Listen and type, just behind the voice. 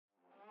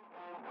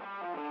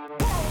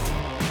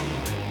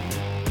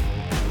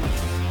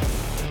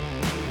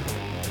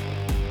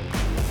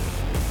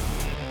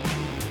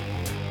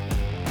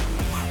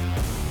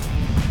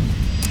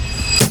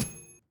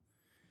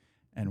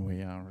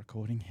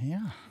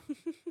Yeah.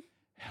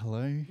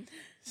 Hello,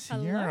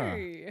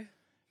 Sierra.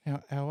 Hello.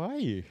 How are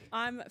you?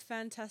 I'm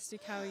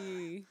fantastic. How are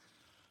you?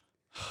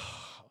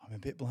 I'm a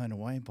bit blown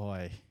away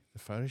by the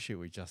photo shoot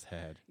we just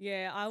had.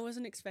 Yeah, I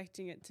wasn't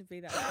expecting it to be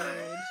that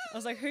good. I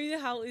was like, who the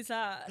hell is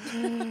that?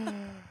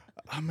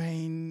 I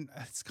mean,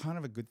 it's kind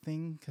of a good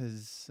thing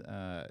because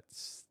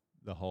it's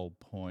the whole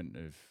point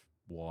of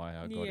why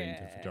I got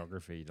into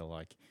photography, to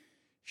like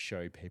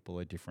show people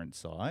a different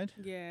side.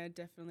 Yeah,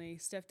 definitely.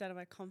 Stepped out of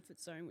my comfort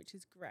zone, which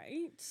is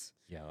great.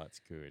 Yeah, that's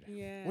good.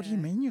 Yeah. What do you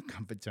mean your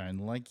comfort zone?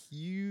 Like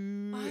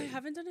you... I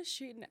haven't done a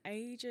shoot in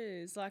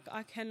ages. Like,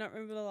 I cannot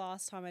remember the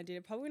last time I did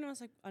it. Probably when I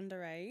was like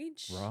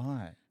underage.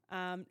 Right.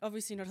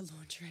 Obviously not a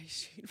lingerie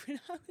shoot when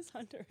I was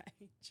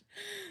underage,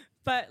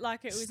 but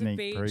like it was Sneak a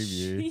beach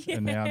preview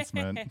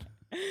announcement.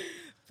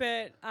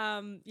 But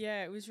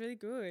yeah, it was really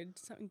good.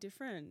 Something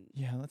different.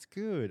 Yeah, that's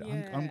good.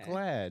 Yeah. I'm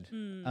glad.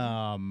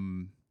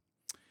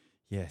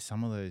 Yeah,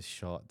 some of those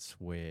shots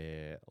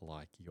where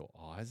like your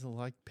eyes are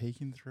like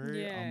peeking through.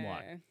 Yeah. I'm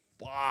like,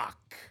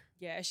 fuck.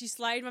 Yeah, she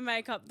slayed my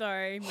makeup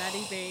though,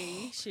 Maddie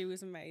B. She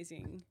was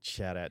amazing.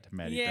 Shout out to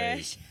Maddie Yeah,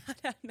 B. shout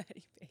out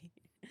Maddie B.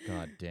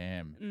 God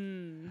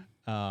damn.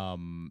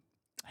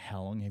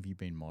 How long have you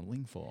been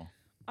modeling for?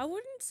 I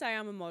wouldn't say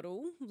I'm a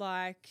model.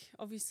 Like,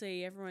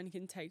 obviously, everyone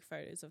can take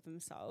photos of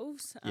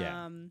themselves.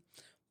 Yeah.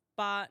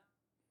 But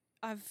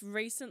I've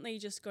recently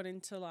just got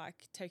into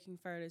like taking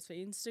photos for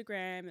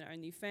Instagram and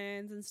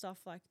OnlyFans and stuff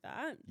like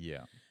that.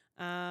 Yeah.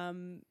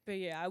 But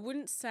yeah, I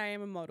wouldn't say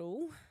I'm a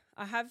model.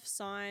 I have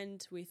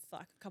signed with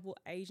like a couple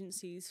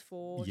agencies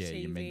for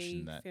you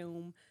mentioned TV, that.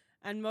 film,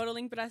 and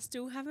modeling, but I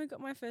still haven't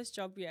got my first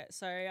job yet.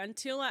 So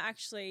until I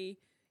actually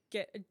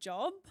get a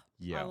job,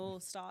 Yeah. I will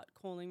start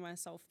calling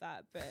myself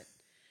that. But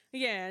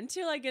yeah,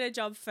 until I get a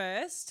job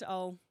first,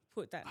 I'll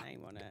put that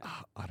name on it.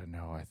 I don't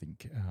know. I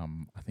think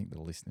the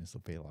listeners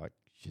will be like,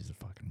 she's a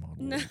fucking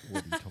model.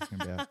 What are you talking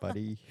about,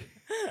 buddy?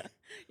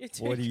 You're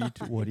too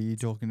What are you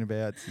talking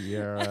about,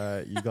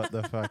 Sierra? You got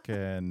the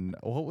fucking...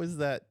 What was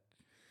that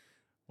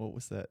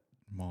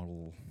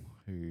model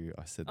who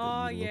I said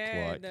that you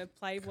look like? the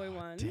Playboy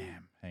one.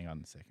 Damn. Hang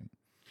on a second.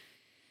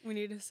 We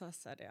need to suss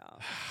that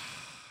out.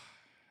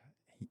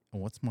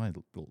 What's my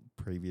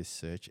previous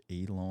search?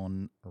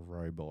 Elon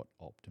Robot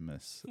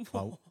Optimus.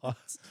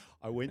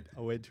 I went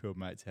to a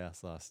mate's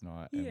house last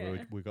night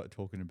and we got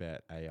talking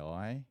about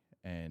AI,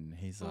 and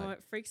he's like,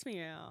 it freaks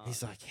me out.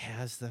 he's like,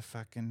 how's the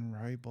fucking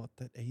robot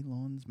that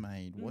Elon's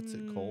made? What's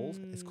it called?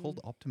 It's called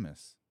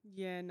Optimus.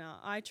 Yeah, no.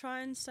 I try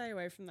and stay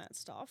away from that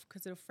stuff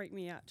because it'll freak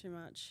me out too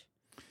much.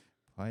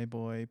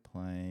 Playboy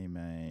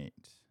Playmate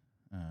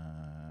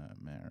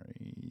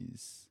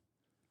marries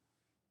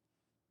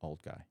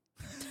old guy.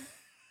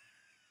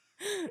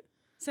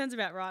 Sounds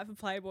about right for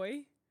Playboy.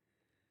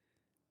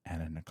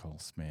 Anna Nicole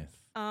Smith.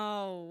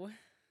 Oh,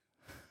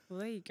 well,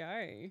 there you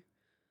go.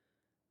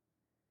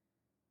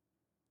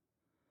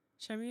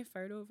 Show me a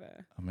photo of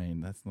her. I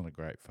mean, that's not a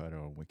great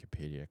photo on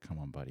Wikipedia. Come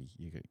on, buddy.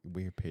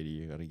 Wikipedia,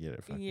 you got to get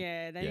it fucking...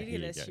 Yeah, they need to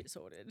get their shit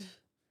sorted.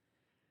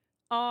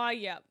 Oh,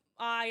 yeah.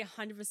 I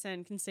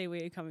 100% can see where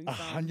you're coming from.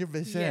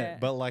 100%. Yeah.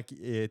 But like,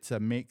 it's a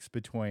mix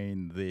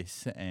between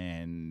this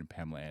and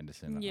Pamela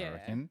Anderson, I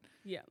reckon.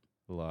 Yeah.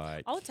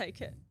 Like... I'll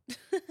take it.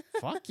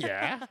 Fuck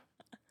yeah.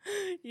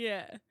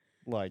 Yeah.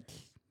 Like,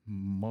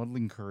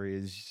 modelling career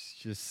is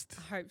just...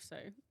 I hope so.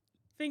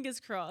 Fingers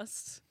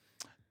crossed.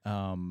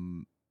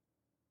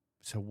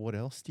 So what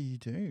else do you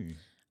do?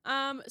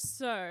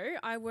 So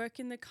I work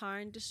in the car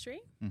industry.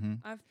 Mm-hmm.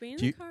 I've been in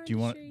the car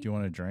industry. Do you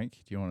want a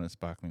drink? Do you want a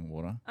sparkling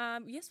water?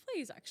 Yes,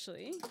 please,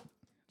 actually.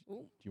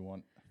 Ooh. Do you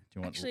want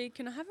Actually,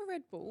 can I have a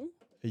Red Bull?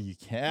 You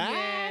can.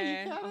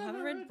 Yeah, I'll have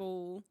a Red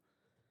Bull.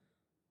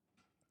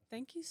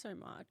 Thank you so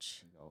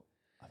much.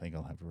 I think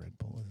I'll have a Red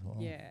Bull as well.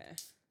 Yeah.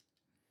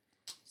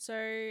 So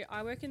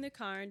I work in the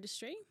car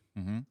industry.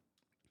 Mm-hmm.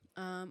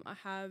 I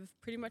have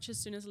pretty much as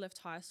soon as I left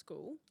high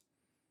school.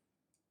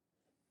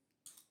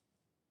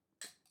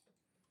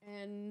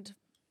 And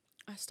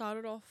I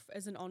started off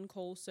as an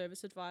on-call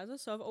service advisor.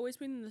 So I've always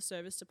been in the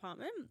service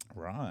department.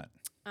 Right.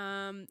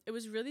 It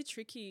was really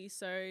tricky.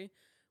 So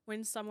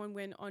when someone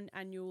went on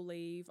annual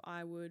leave,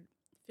 I would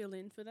fill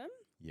in for them.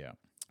 Yeah.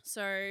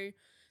 So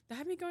they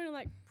had me going to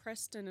like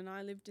Preston, and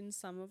I lived in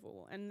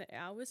Somerville, and the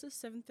hours are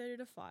 7:30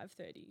 to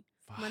 5:30,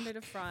 Monday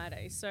to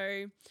Friday. So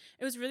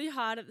it was really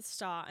hard at the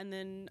start, and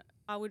then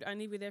I would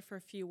only be there for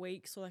a few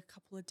weeks or like a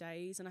couple of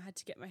days, and I had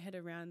to get my head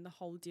around the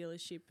whole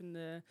dealership and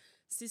the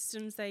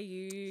systems they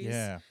use.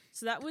 Yeah.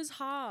 So that was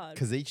hard.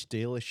 Because each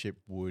dealership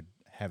would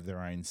have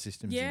their own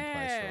systems in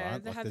place,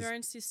 right? They have their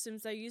own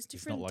systems. They use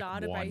different like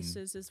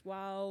databases as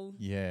well.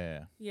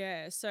 Yeah.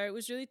 Yeah, so it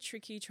was really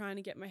tricky trying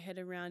to get my head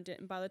around it.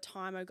 And by the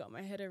time I got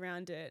my head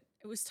around it,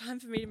 it was time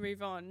for me to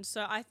move on.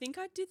 So I think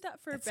I did that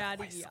for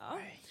about a year.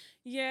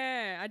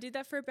 Yeah, I did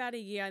that for about a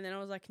year. And then I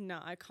was like, no,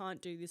 I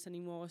can't do this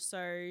anymore.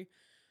 So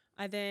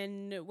I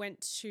then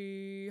went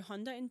to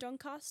Honda in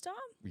Doncaster.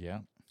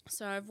 Yeah.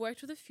 So I've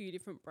worked with a few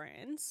different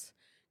brands.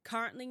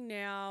 Currently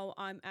now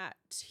I'm at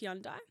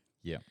Hyundai.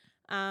 Yeah.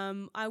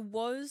 I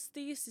was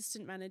the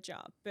assistant manager,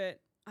 but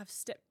I've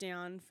stepped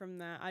down from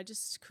that. I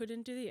just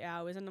couldn't do the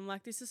hours, and I'm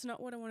like, this is not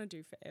what I want to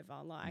do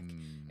forever. Like,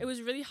 it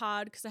was really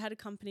hard because I had a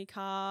company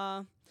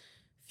car,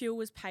 fuel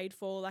was paid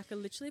for. Like, I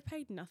literally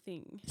paid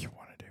nothing. You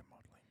want to do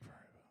modelling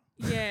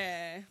forever?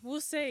 Yeah, we'll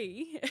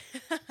see.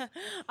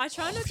 I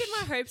try not to get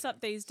my hopes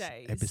up these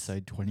days.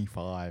 Episode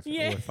 25.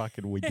 Yeah.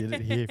 We did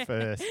it here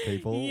first,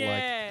 people.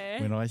 Yeah.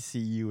 Like, when I see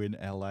you in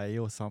LA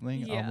or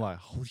something, Yeah. I'm like,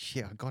 holy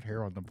shit, I got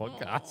her on the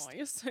podcast. Oh,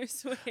 you're so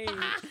sweet.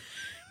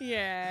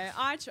 Yeah,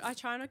 I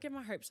try not to get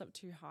my hopes up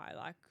too high.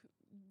 Like,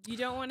 you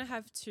don't want to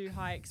have too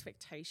high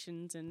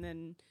expectations and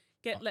then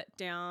get let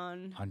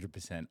down.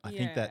 100%. I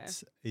Yeah.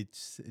 think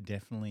it's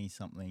definitely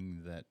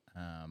something that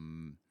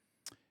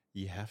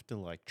you have to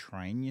like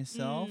train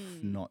yourself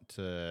not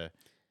to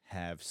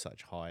have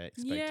such high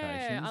expectations.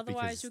 Yeah,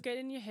 otherwise you'll get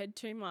in your head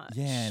too much.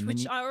 Yeah, and then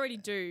which I already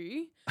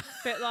do,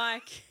 but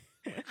like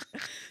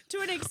to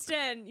an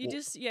extent, you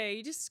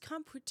just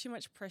can't put too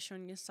much pressure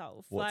on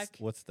yourself.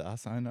 What's the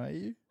sign are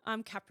you?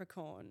 I'm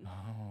Capricorn.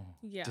 Oh,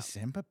 Yeah.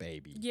 December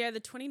baby. Yeah,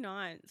 the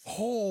 29th.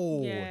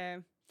 Oh, Yeah,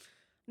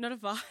 not a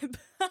vibe.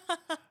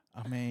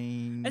 I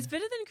mean, It's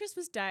better than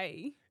Christmas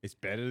Day. it's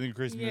better than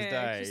Christmas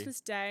Yeah, Day. Christmas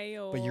Day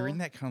or. But you're in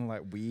that kind of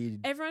like weird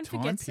Everyone time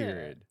forgets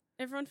period. it.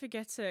 Everyone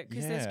forgets it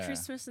because Yeah. there's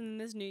Christmas and then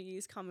there's New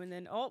Year's coming.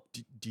 Then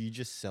Do you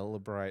just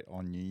celebrate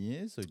on New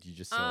Year's or do you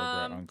just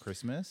celebrate on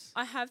Christmas?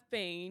 I have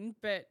been,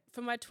 but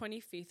for my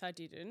 25th, I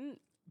didn't.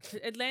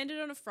 It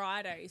landed on a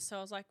Friday, so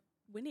I was like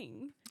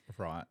winning.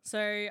 Right. So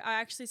I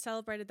actually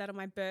celebrated that on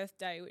my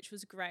birthday, which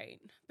was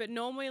great. But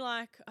normally,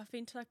 like I've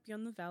been to like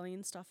Beyond the Valley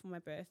and stuff on my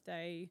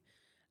birthday.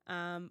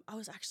 I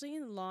was actually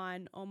in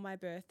line on my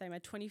birthday, my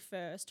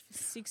 21st, for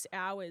 6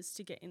 hours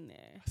to get in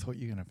there. I thought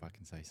you were going to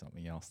fucking say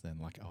something else then.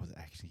 Like I was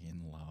actually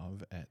in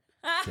love at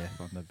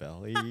Death on the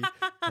Valley.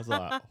 I was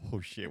like,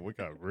 oh shit, we're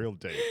going real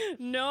deep.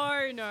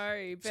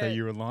 No. But So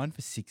you were in line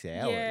for 6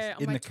 hours? yeah,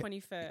 on in my the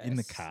 21st. in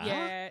the car?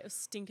 Yeah, it was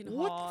stinking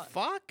What hot. the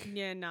fuck?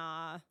 Yeah,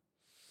 nah.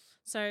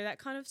 So that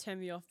kind of turned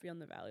me off Beyond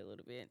the Valley a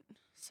little bit.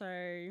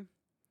 So,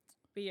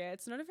 but yeah,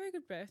 it's not a very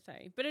good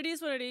birthday. But it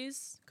is what it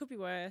is. Could be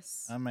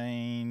worse. I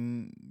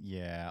mean,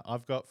 yeah.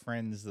 I've got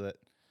friends that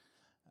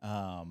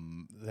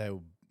they were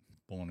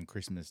born on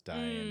Christmas Day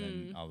and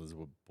then others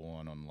were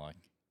born on like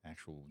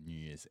actual New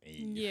Year's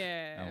Eve.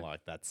 Yeah. And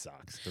like that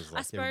sucks because I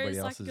like suppose everybody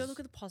like else you is... look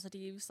at the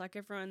positives. Like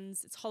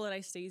it's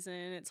holiday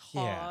season. It's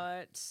Yeah.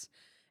 hot.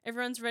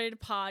 Everyone's ready to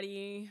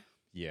party.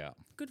 Yeah.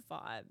 Good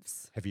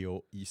vibes.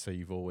 So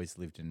you've always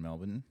lived in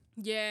Melbourne?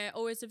 Yeah,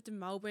 always lived in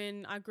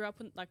Melbourne. I grew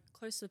up in like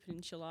close to the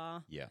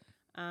peninsula. Yeah.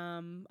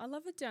 I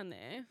love it down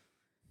there.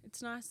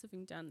 It's nice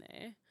living down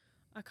there.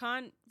 I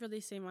can't really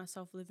see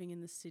myself living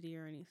in the city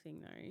or anything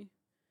though.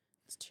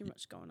 There's too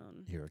much going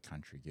on. You're a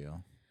country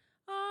girl.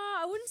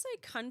 I wouldn't say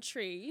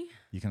country.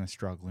 You're going to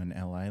struggle in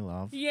LA,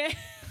 love. Yeah.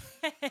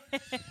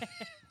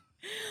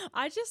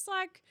 I just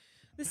like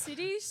the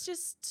city's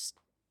just,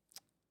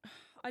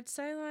 I'd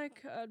say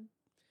like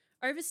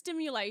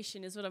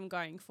overstimulation is what I'm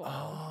going for.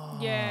 Oh,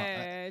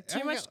 Yeah.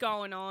 Too much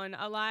going on.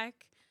 I can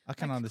like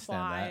understand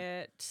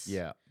quiet. that.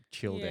 Yeah.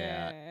 Chilled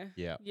out.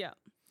 Yeah. Yeah.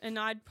 And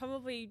I'd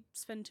probably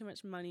spend too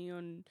much money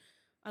on,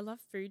 I love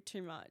food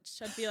too much.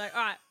 I'd be like,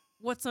 all right,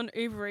 what's on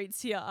Uber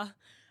Eats here?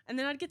 And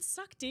then I'd get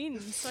sucked in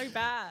so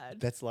bad.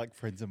 That's like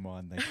friends of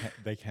mine.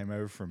 They came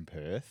over from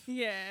Perth.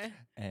 Yeah.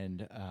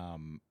 And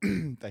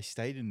they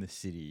stayed in the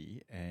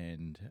city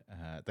and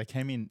they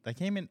came in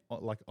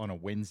like on a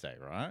Wednesday,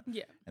 right?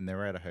 Yeah. And they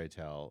were at a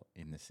hotel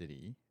in the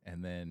city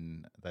and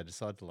then they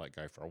decided to like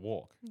go for a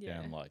walk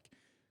down like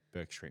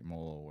Burke Street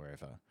Mall or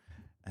wherever.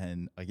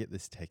 And I get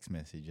this text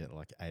message at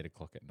like 8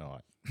 o'clock at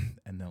night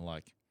and they're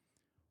like,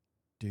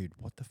 dude,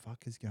 what the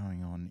fuck is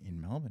going on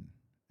in Melbourne?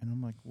 And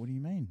I'm like, what do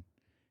you mean?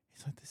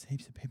 It's like there's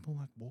heaps of people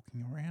like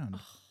walking around.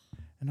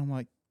 And I'm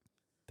like,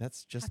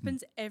 that's just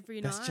happens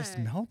every night. That's just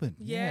Melbourne.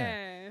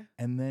 Yeah.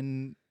 And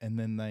then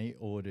they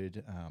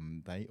ordered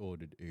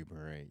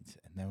Uber Eats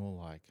and they were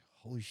like,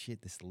 holy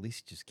shit, this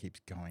list just keeps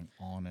going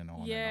on and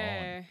on and on.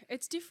 Yeah.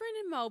 It's different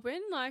in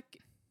Melbourne.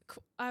 Like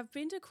I've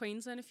been to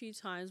Queensland a few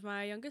times.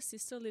 My younger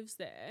sister lives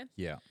there.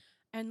 Yeah.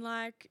 And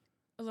like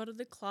a lot of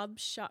the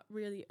clubs shut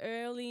really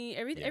early.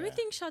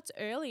 Everything shuts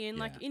early. And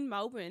like in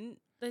Melbourne,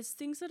 there's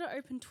things that are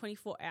open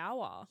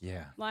 24-hour.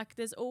 Yeah. Like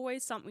there's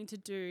always something to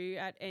do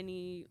at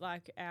any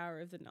like hour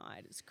of the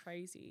night. It's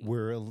crazy.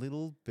 We're a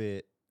little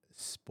bit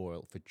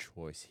spoilt for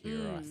choice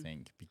here, I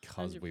think,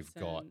 because 100%.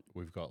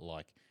 we've got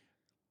like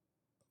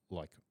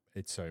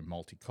it's so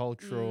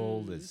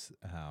multicultural. There's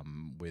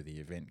we're the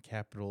event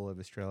capital of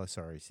Australia.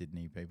 Sorry,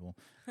 Sydney people.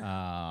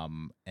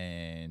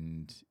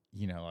 And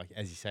you know, like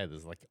as you say,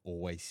 there's like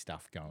always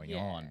stuff going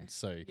on.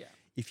 So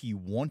if you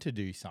want to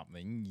do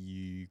something,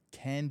 you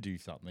can do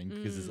something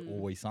because there's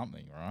always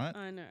something, right?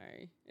 I know.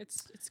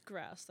 It's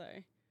gross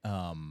though.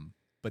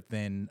 But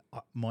then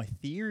my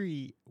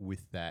theory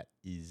with that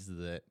is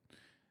that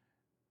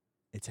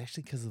it's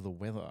actually because of the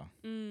weather.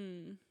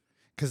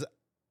 Because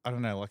I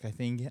don't know, like I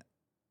think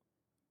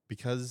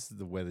because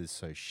the weather's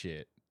so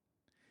shit,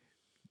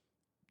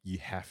 you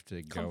have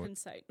to go.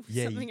 compensate with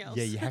something else.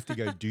 Yeah, you have to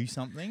go do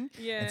something.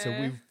 Yeah. And so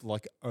we've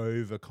like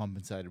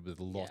overcompensated with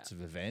lots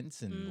of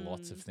events and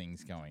lots of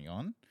things going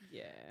on.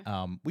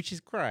 Yeah. Which is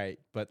great,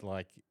 but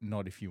like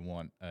not if you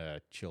want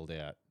a chilled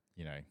out,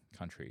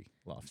 country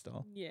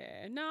lifestyle.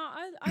 Yeah. No,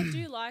 I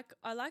do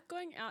I like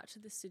going out to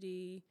the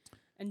city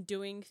and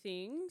doing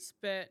things,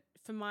 but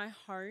for my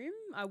home,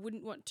 I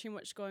wouldn't want too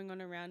much going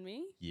on around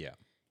me. Yeah.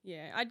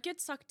 Yeah. I'd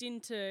get sucked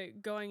into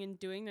going and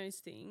doing those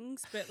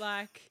things, but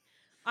like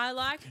I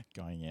like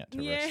going out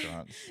to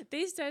restaurants.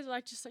 These days I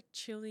like just like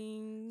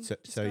chilling,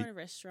 just going to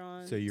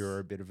restaurants. So you're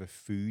a bit of a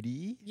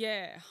foodie?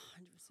 Yeah,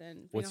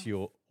 100%. What's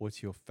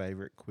your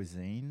favorite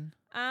cuisine?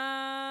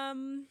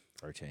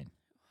 Protein.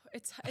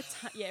 It's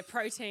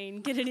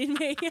protein. Get it in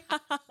me.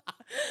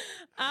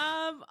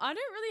 I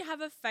don't really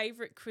have a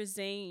favorite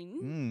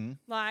cuisine.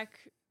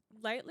 Like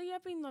lately,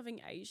 I've been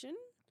loving Asian.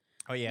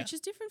 Oh yeah, which is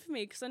different for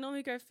me because I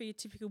normally go for your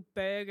typical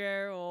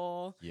burger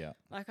or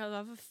like I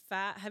love a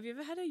fat. Have you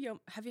had a Yo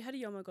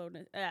My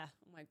Goodness? Oh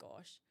my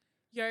gosh,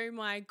 Yo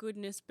My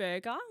Goodness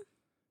burger?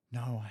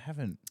 No, I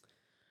haven't.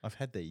 I've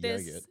had the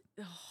yogurt.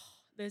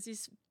 There's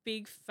this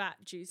big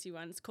fat juicy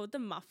one. It's called the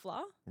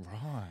muffler.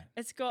 Right.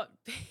 It's got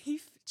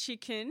beef,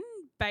 chicken,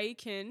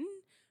 bacon,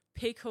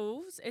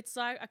 pickles. It's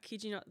like, I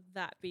kid you not,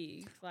 that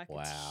big. Like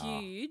it's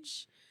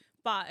huge.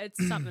 But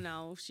it's something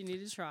else. You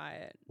need to try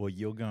it. Well,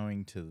 you're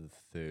going to the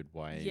third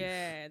wave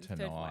tonight. The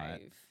third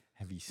wave.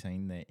 Have you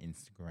seen their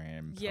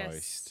Instagram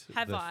post?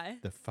 Have I?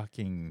 The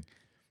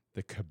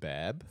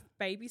kebab.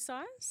 Baby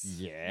size?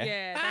 Yeah.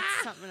 Yeah,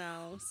 that's something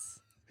else.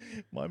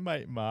 My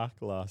mate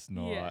Mark last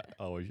night,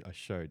 I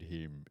showed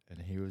him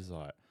and he was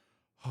like,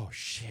 oh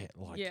shit,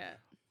 I'll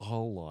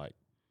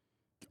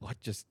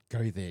just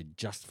go there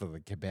just for the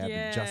kebab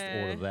and just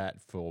order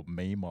that for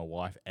me, my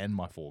wife and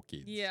my 4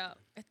 kids. Yeah,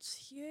 it's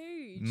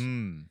huge.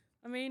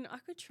 I mean, I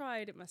could try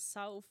it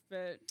myself,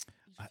 but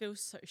you feel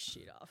so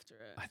shit after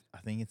it. I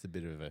think it's a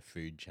bit of a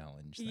food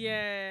challenge thing.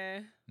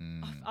 Yeah.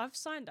 I've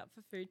signed up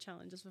for food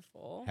challenges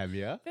before. Have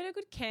you? But I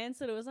got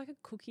cancelled. It was like a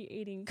cookie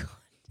eating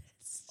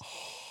contest.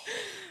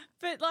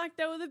 But like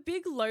they were the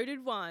big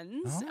loaded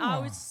ones. I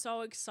was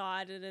so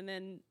excited, and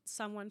then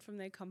someone from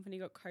their company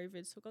got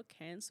COVID, so it got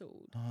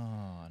cancelled.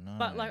 Oh no!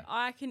 But like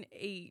I can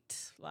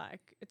eat.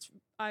 Like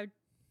I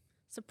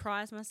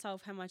surprise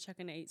myself how much I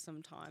can eat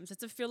sometimes.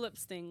 It's a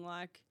Phillips thing.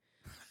 Like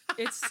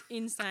it's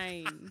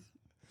insane.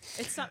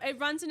 It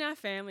runs in our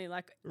family.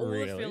 Like all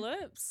the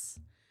Phillips.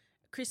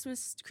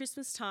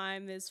 Christmas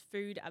time, there's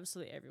food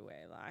absolutely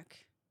everywhere.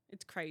 Like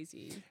it's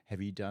crazy.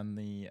 Have you done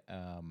the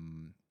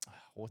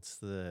what's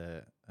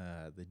the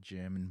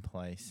German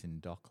place in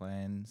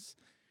Docklands?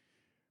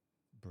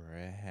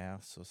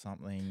 Brauhaus or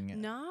something?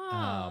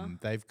 No.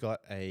 They've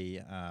got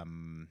a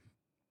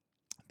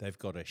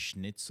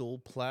schnitzel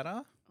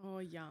platter. Oh,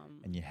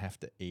 yum. And you have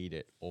to eat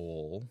it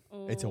all.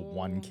 Oh. It's a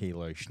 1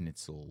 kilo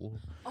schnitzel.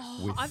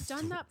 Oh, I've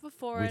done that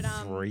before with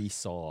at 3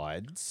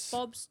 sides.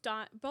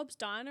 Bob's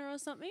Diner or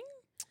something.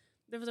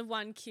 There was a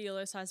 1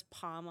 kilo size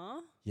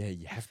Parma. Yeah,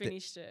 you have to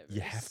finished it.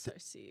 You have so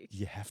sick.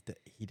 You have to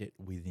eat it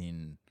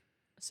within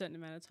a certain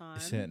amount of time,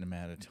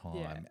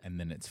 and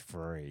then it's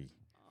free.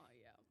 Oh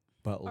yeah.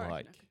 But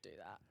I could do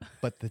that.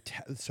 But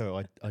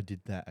so I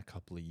did that a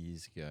couple of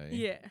years ago.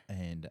 Yeah.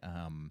 And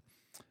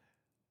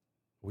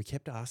we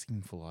kept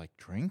asking for like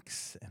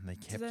drinks, and they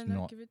kept Did they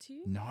not give it to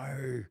you?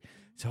 No.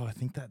 So I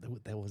think that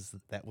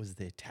was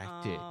their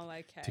tactic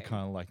to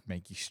kind of like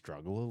make you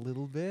struggle a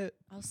little bit.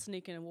 I'll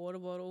sneak in a water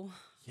bottle.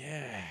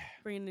 Yeah.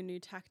 Bring in a new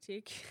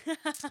tactic.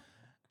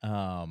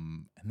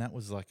 And that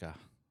was like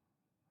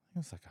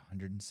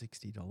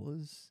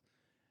 $160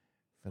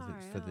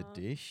 for the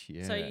dish.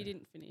 Yeah. So you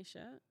didn't finish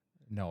it?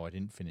 No, I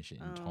didn't finish it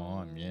in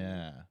time.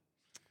 Yeah.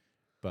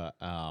 But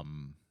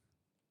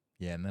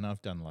yeah, and then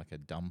I've done like a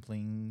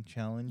dumpling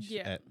challenge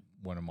at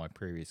one of my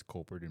previous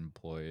corporate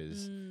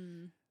employers.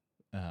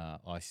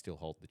 I still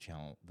hold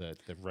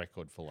the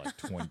record for like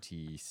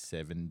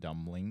 27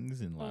 dumplings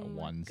in like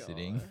one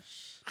sitting.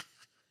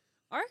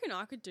 I reckon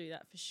I could do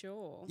that for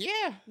sure.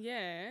 Yeah.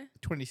 Yeah.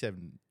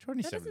 27.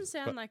 That doesn't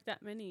sound like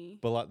that many.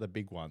 But like the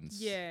big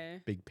ones. Yeah.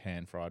 Big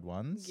pan fried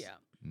ones. Yeah.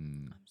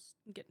 I'm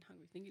getting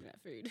hungry thinking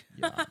about food.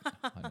 Yeah,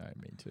 I know,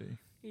 me too.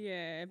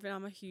 Yeah, but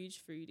I'm a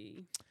huge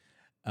foodie.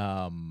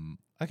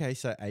 Okay,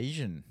 so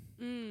Asian.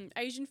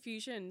 Asian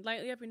fusion.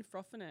 Lately I've been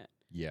frothing it.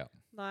 Yeah.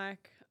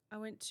 Like I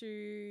went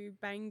to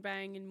Bang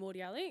Bang in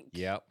Mordialloc.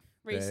 Yep.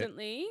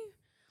 Recently.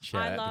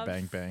 Shout out to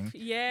Bang Bang.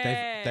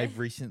 Yeah. They've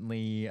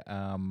recently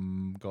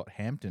got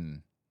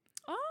Hampton.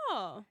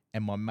 Oh.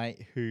 And my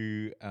mate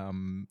who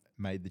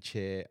made the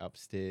chair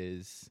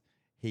upstairs,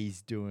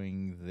 he's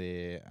doing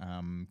their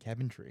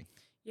cabinetry.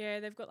 Yeah,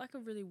 they've got like a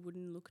really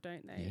wooden look,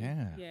 don't they?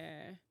 Yeah.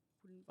 Yeah.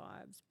 Wooden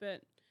vibes.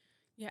 But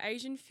yeah,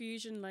 Asian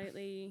fusion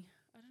lately,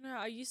 I don't know.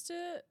 I used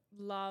to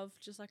love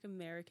just like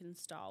American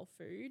style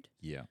food.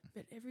 Yeah.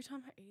 But every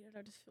time I eat it,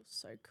 I just feel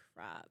so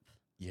crap.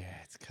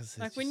 Yeah, it's because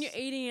like when you're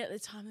eating it at the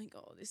time, I think,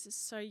 oh, this is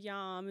so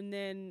yum. And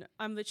then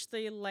I'm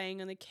literally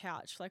laying on the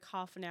couch for like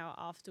half an hour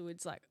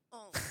afterwards, like,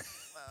 oh,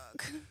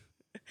 fuck.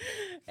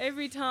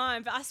 Every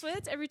time. But I swear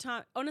it's every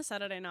time. On a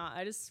Saturday night,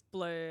 I just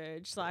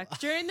splurge. Like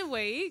during the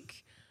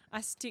week,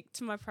 I stick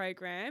to my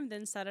program.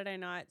 Then Saturday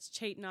night's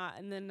cheat night.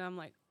 And then I'm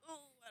like, oh,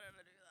 why don't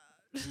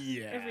I do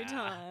that? Yeah. Every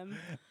time.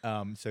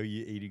 So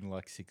you're eating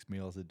like 6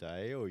 meals a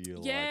day, or you're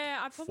Yeah,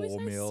 like I'd probably 4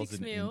 say meals 6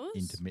 and meals.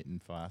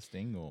 intermittent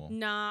fasting, or?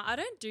 Nah, I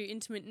don't do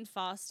intermittent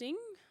fasting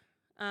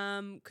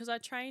because I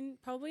train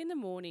probably in the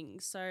morning.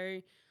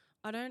 So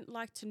I don't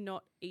like to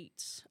not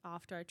eat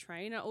after I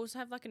train. I also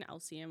have like an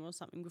LCM or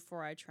something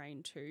before I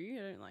train too.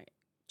 I don't like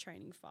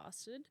training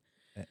fasted.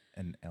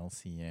 An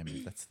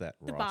LCM, that's that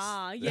The rice.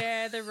 bar,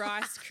 yeah, the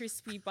Rice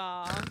Crispy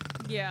bar.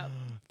 Yeah.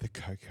 The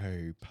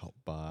cocoa pulp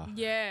bar.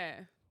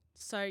 Yeah.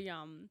 So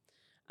yum.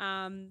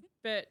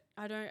 But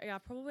I don't, yeah,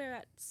 probably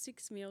about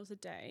 6 meals a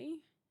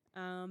day.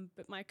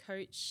 But my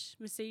coach,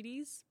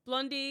 Mercedes,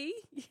 Blondie,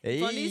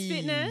 Blondie's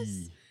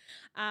Fitness,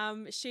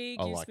 she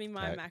I gives like me the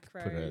my tag.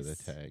 macros. Put her the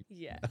tag.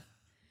 Yeah.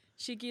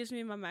 She gives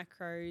me my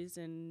macros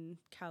and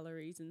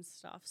calories and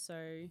stuff.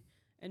 So,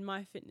 and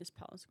my fitness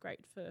pal is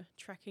great for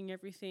tracking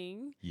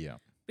everything. Yeah.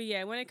 But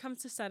yeah, when it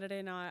comes to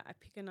Saturday night, I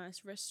pick a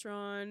nice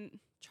restaurant,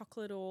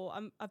 chocolate or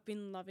I've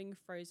been loving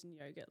frozen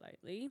yogurt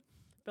lately.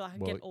 But I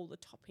can get all the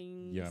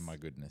toppings. Yeah, my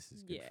goodness,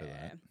 is good for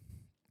that.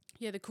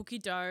 Yeah, the cookie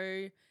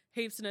dough,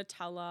 heaps of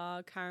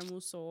Nutella,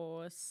 caramel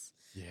sauce.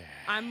 Yeah.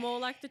 I'm more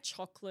like the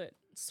chocolate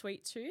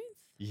sweet tooth.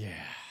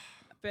 Yeah.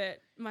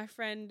 But my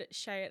friend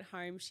Shay at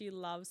home, she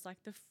loves like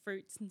the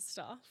fruits and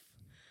stuff.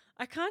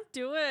 I can't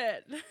do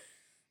it.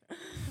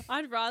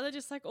 I'd rather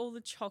just like all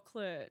the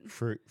chocolate.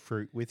 Fruit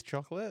with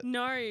chocolate?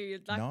 No,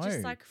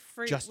 just like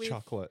fruit just with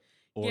chocolate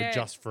or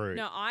just fruit?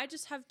 No, I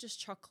just have just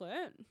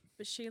chocolate,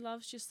 but she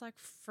loves just like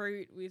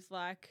fruit with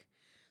like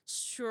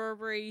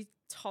strawberry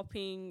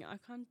topping. I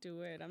can't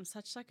do it. I'm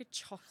such like a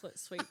chocolate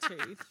sweet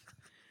tooth.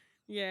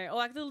 Yeah, or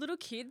like the little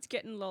kids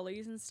getting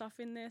lollies and stuff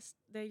in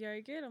their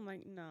yogurt. I'm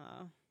like,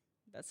 nah.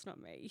 That's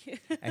not me.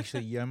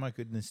 Actually, yeah, my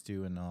goodness,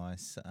 do a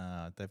nice.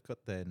 They've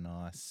got their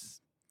nice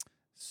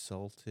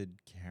salted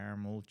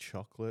caramel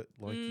chocolate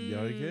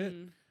yogurt.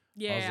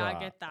 Yeah,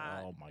 I get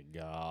that. Oh my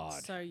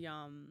god, So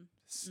yum.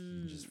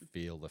 You just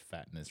feel the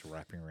fatness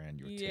wrapping around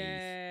your teeth.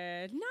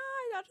 Yeah, no,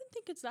 I don't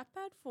think it's that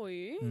bad for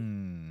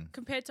you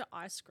compared to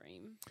ice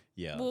cream.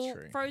 Yeah, well, that's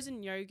true.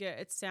 Frozen yogurt,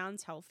 it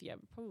sounds healthier,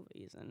 but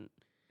probably isn't.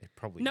 It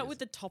probably not isn't. with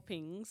the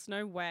toppings.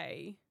 No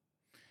way.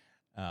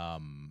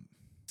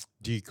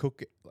 Do you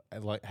cook,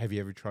 like, have you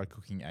ever tried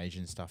cooking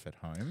Asian stuff at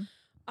home?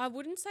 I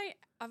wouldn't say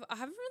I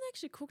haven't really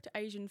actually cooked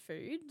Asian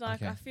food.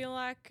 Like, I feel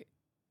like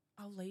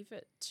I'll leave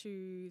it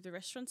to the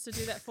restaurants to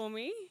do that for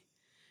me.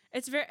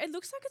 It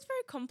looks like it's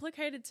very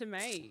complicated to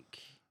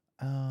make.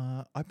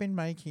 I've been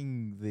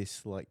making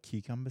this like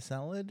cucumber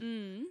salad.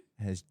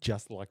 It's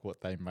just like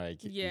what they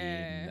make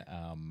in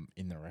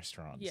the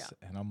restaurants. Yeah.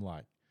 And I'm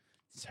like,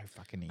 so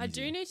fucking easy. I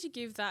do need to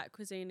give that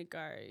cuisine a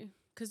go.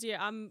 Because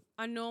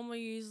I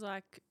normally use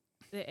like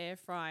the air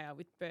fryer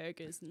with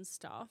burgers and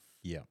stuff.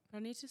 Yeah. I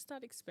need to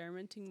start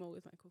experimenting more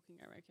with my cooking,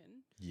 I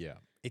reckon. Yeah.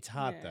 It's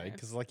hard though,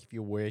 because like if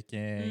you're working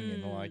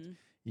and like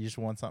you just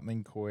want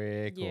something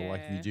quick or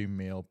like you do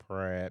meal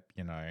prep,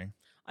 you know.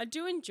 I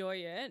do enjoy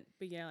it,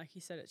 but yeah, like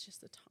you said, it's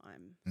just the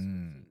time. Sort of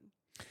thing.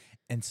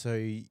 And so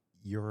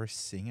you're a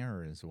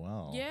singer as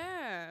well.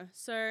 Yeah.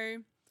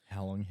 So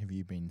how long have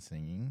you been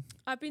singing?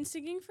 I've been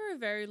singing for a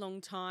very long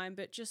time,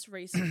 but just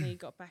recently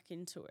got back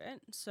into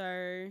it.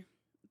 So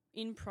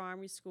in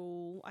primary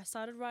school, I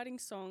started writing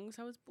songs.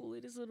 I was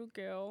bullied as a little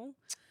girl.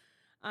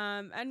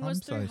 And was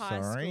through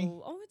high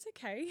school. Oh, it's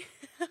okay.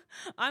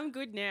 I'm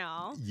good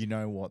now. You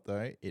know what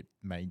though? It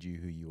made you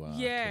who you are.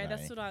 Yeah, today.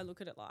 that's what I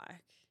look at it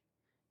like.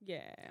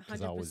 Yeah, 100%.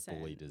 Because I was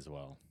bullied as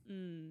well.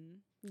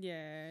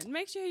 Yeah, it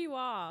makes you who you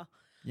are.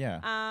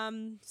 Yeah.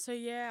 So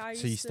yeah,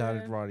 So you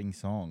started writing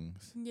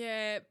songs.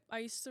 Yeah, I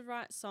used to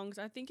write songs.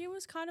 I think it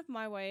was kind of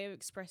my way of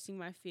expressing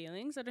my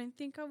feelings. I don't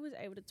think I was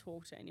able to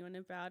talk to anyone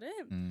about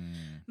it.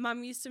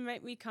 Mum used to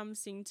make me come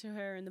sing to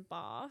her in the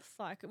bath.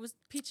 Like, it was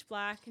pitch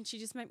black and she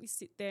just made me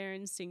sit there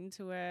and sing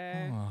to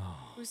her.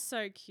 Oh, it was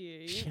so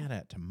cute. Shout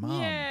out to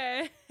Mum.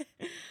 Yeah.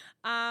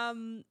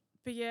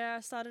 But yeah, I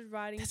started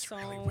writing songs.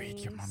 That's really weird.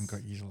 Your mum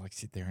got you to like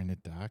sit there in the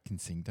dark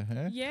and sing to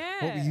her?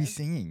 Yeah. What were you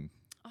singing?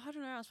 I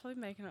don't know. I was probably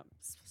making up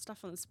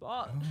stuff on the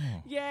spot.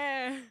 Oh.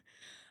 Yeah.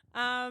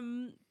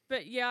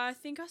 But yeah, I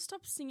think I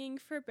stopped singing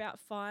for about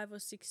 5 or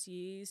 6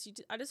 years.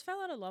 I just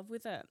fell out of love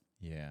with it.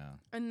 Yeah.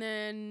 And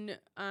then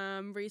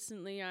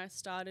recently I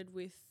started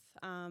with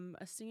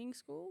a singing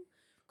school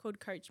called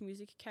Coach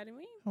Music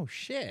Academy. Oh,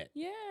 shit.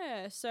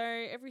 Yeah. So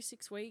every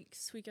 6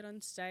 weeks we get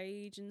on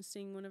stage and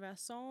sing one of our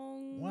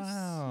songs.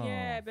 Wow.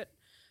 Yeah. But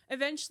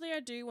eventually I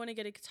do want to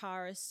get a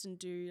guitarist and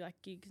do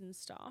like gigs and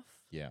stuff.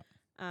 Yeah.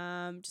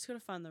 Just got to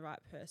find the right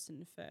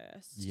person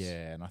first.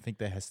 Yeah, and I think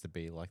there has to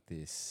be like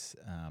this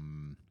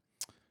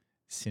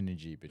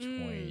synergy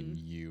between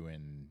you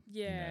and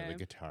you know,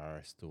 the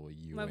guitarist or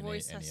you My and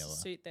voice any has other. to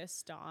suit their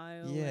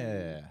style.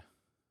 Yeah.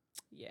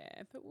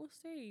 Yeah, but we'll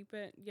see.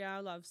 But yeah,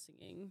 I love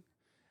singing.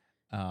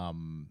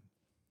 And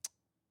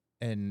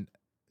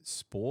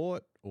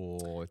sport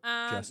or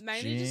just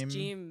Mainly gym? just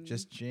gym.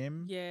 Just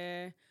gym?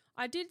 Yeah.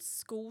 I did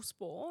school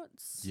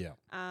sports. Yeah.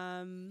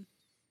 And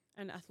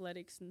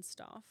athletics and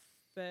stuff.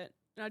 But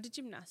and I did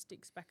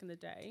gymnastics back in the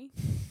day.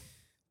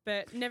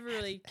 But never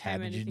really How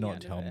came did you anything not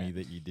out tell of me it.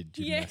 that you did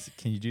Yeah.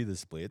 gymnastics? Can you do the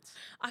splits?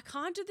 I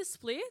can't do the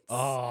splits.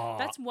 Oh.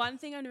 That's one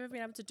thing I've never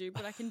been able to do,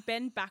 but I can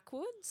bend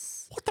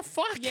backwards. What the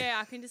fuck? Yeah,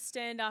 I can just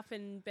stand up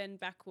and bend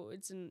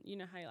backwards, and you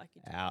know how you like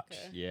you do Ouch, like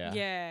yeah.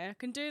 Yeah, I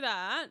can do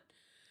that.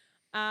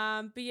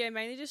 But yeah,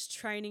 mainly just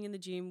training in the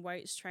gym,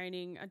 weights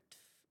training. I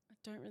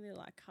don't really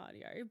like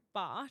cardio, but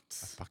I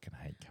fucking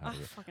hate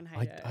cardio. I fucking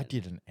hate it. I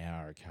did an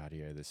hour of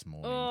cardio this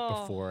morning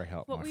Oh, before I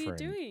helped my What were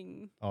friend. you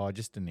doing? Oh,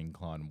 just an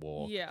incline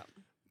walk. Yeah.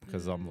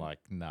 Because I'm like,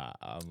 nah.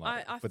 I'm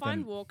like, I but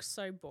find then, walks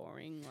so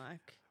boring.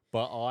 Like,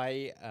 but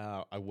I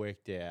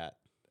worked out,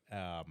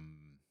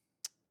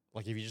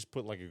 like if you just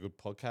put like a good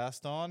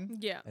podcast on,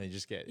 yeah. and you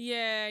just get,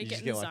 Yeah, you get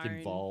just in get the like zone.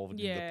 involved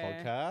in the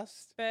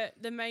podcast. But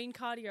the main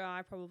cardio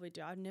I probably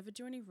do, I never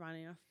do any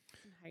running. I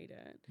fucking hate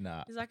it.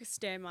 Nah. It's like a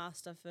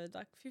Stairmaster for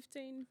like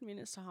 15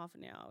 minutes to half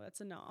an hour. That's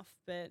enough.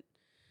 But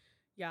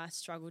yeah, I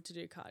struggle to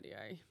do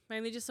cardio.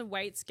 Mainly just a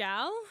weights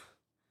gal.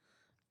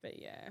 But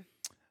yeah.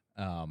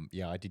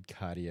 Yeah, I did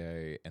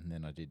cardio and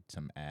then I did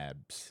some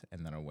abs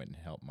and then I went and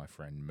helped my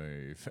friend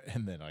move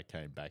and then I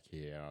came back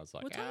here and I was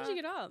like, What time did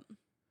you get up?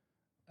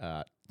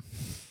 4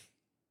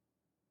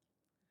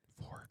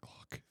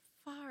 o'clock.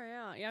 Far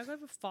out. Yeah, I got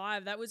up at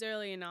 5. That was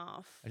early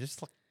enough. I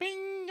just like,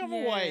 bing, I'm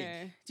awake.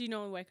 Do you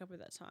normally wake up at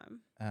that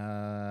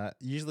time?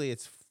 Usually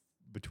it's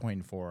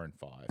between 4 and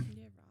 5.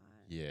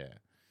 Yeah, right.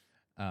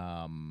 Yeah.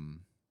 I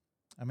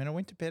mean, I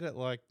went to bed at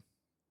like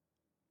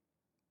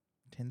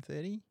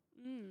 10:30.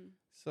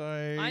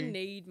 So I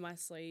need my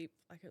sleep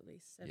like at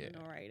least 7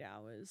 or 8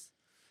 hours.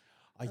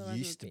 I Otherwise I'm a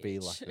used to be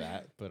bitch. like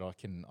that, but I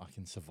can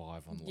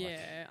survive on like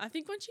Yeah, I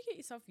think once you get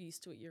yourself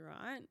used to it, you're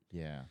right.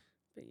 yeah.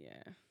 But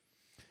yeah.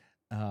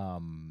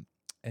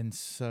 And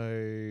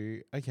so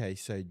okay,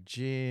 so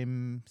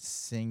gym,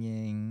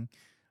 singing,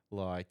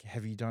 like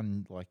have you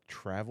done like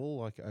travel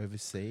like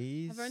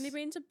overseas? I've only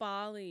been to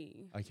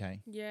Bali.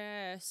 Okay.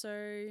 Yeah,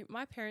 so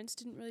my parents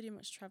didn't really do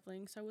much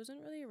traveling, so I wasn't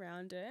really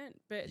around it.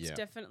 But it's Yeah.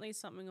 definitely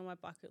something on my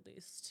bucket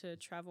list to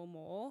travel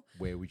more.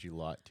 Where would you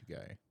like to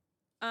go?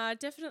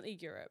 Definitely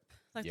Europe.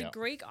 Like Yeah. the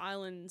Greek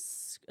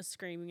islands are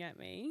screaming at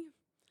me.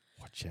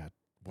 Watch out,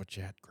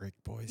 Greek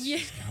boys. Yeah.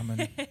 She's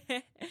coming.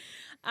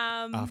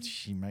 um, After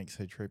she makes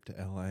her trip to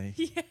LA.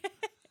 yeah,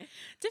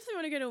 definitely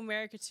want to go to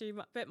America too.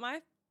 But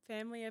my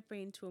family have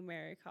been to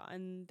America,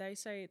 and they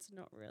say it's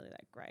not really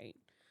that great.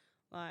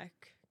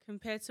 Like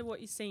compared to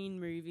what you see in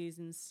movies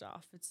and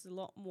stuff, it's a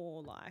lot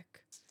more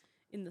like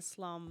in the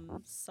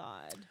slum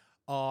side.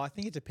 Oh, I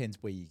think it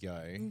depends where you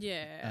go.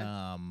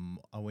 Yeah.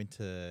 I went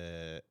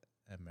to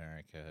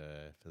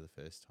America for the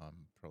first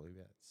time probably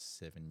about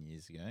 7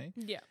 years ago.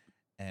 Yeah.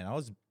 And I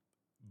was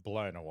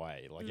blown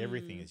away. Like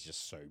everything is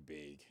just so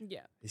big.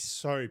 Yeah. It's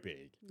so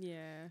big.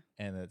 Yeah.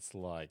 And it's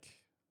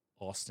like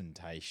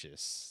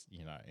ostentatious,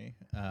 you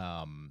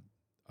know,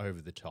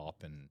 over the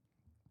top. And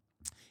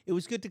it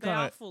was good to They are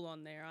kind of, full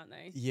on there, aren't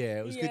they? yeah,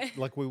 it was Yeah. good.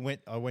 Like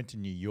I went to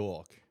New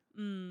York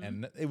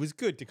and it was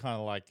good to kind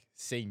of like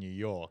see New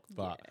York,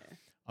 but Yeah.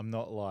 I'm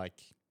not like,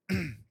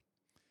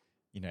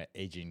 you know,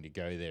 edging to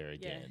go there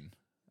again.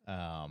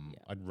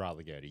 I'd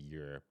rather go to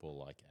Europe or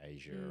like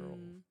Asia or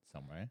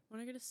somewhere. I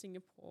want to go to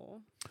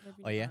Singapore. That'd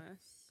be Oh, yeah?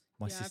 nice.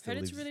 My I've sister heard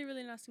it's lives- really,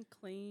 really nice and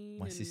clean.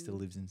 My sister and-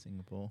 lives in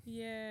Singapore.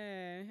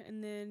 Yeah,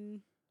 and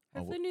then Oh,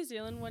 hopefully New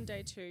Zealand one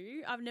day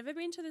too. I've never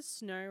been to the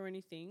snow or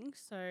anything,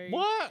 so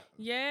What?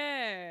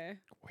 Yeah,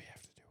 We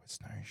have to do a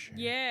snowshoe.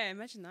 yeah.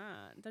 Imagine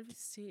that. That'd be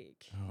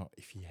sick. Oh,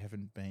 if you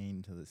haven't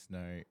been to the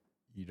snow,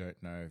 you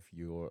don't know if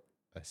you're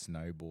a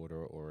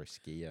snowboarder or a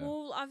skier.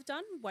 Well, I've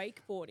done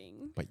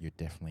wakeboarding. But you're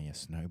definitely a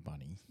snow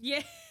bunny.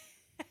 Yeah.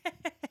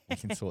 We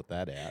can sort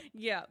that out.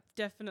 Yeah,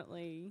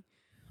 definitely.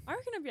 I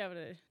reckon I'd be able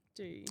to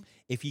do.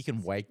 If you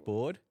can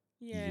wakeboard,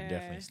 Yeah. you can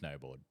definitely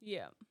snowboard.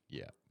 Yeah.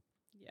 Yeah.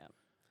 Yeah.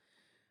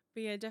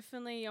 But yeah,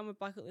 definitely on my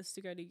bucket list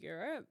to go to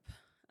Europe.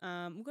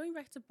 I'm going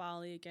back to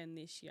Bali again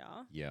this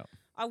year. Yeah.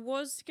 I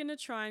was going to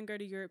try and go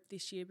to Europe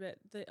this year, but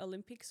the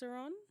Olympics are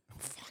on. Oh,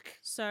 fuck.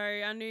 So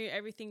I knew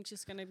everything's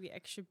just going to be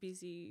extra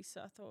busy.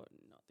 So I thought,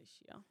 not this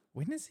year.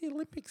 When is the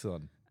Olympics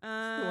on?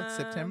 What,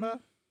 September?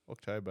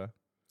 October?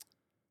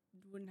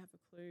 Wouldn't have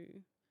a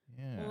clue.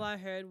 Yeah. All I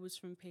heard was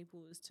from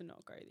people was to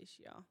not go this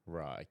year.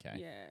 Right, okay.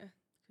 Yeah.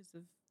 Because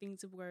of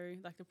things will go,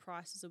 like the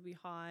prices will be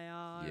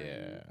higher.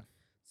 Yeah. and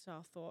So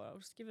I thought I'll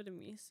just give it a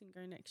miss and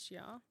go next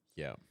year.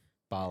 Yeah.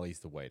 Bali's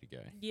the way to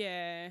go.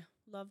 Yeah.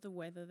 Love the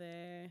weather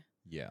there.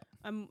 Yeah.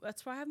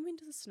 That's why I haven't been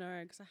to the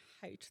snow because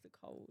I hate the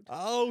cold.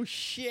 Oh,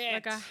 shit.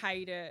 Like I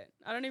hate it.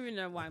 I don't even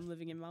know why I'm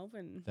living in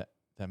Melbourne.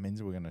 That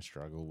means we're going to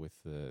struggle with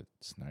the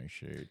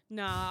snowshoe.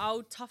 Nah,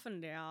 I'll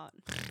toughen it out.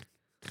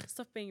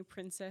 Stop being a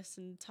princess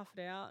and tough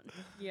it out.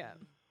 Yeah.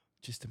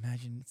 Just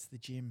imagine it's the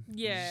gym.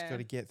 You Yeah. just got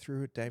to get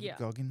through it, David Yeah.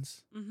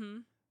 Goggins. Mm-hmm.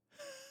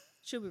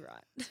 She'll be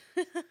right.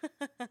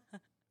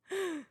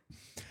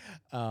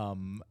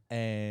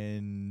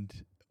 And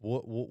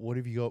what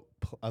have you got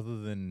other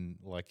than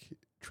like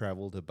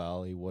travel to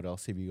Bali? What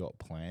else have you got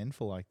planned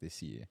for like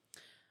this year?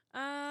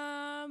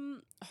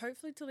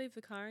 Hopefully to leave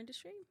the car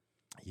industry.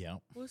 Yeah,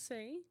 We'll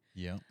see.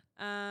 yeah.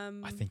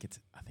 I think it's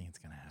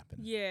gonna happen.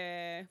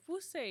 Yeah,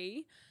 we'll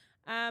see.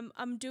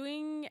 I'm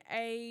doing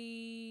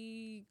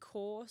a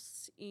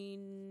course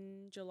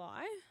in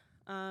July.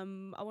 I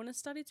want to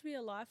study to be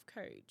a life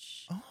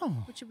coach,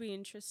 Oh, which will be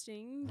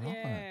interesting. right.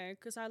 Yeah,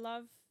 because I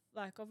love,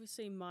 like,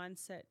 obviously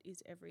mindset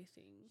is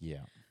everything.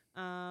 Yeah,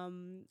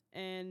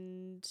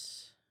 And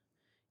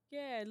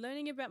yeah,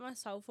 learning about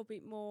myself a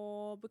bit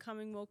more,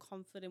 becoming more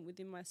confident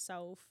within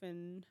myself,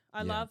 and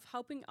I Yeah. love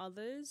helping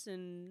others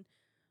and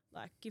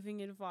like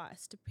giving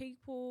advice to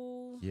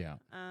people. yeah.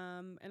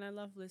 And I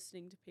love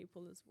listening to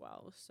people as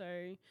well.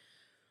 So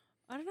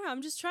I don't know.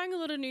 I'm just trying a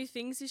lot of new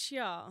things this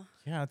year.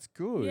 Yeah, it's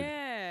good.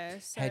 Yeah.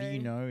 So How do you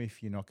know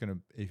if you're not gonna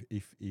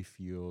if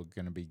you're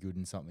gonna be good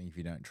in something if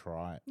you don't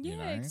try it? Yeah, you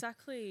know?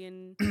 exactly.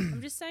 And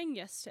I'm just saying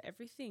yes to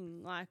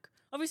everything. Like,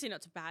 obviously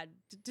not to bad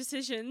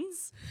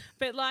decisions,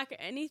 but like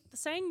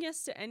saying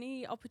yes to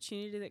any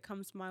opportunity that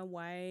comes my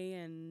way,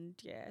 and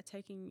yeah,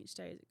 taking each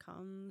day as it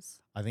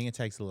comes. I think it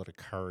takes a lot of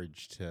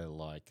courage to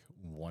like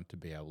want to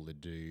be able to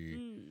do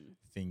Mm.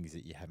 things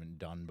that you haven't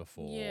done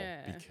before.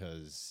 Yeah.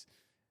 Because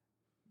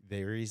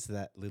there is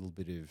that little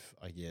bit of,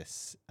 I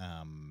guess,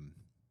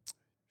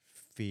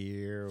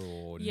 fear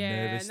or Yeah,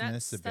 and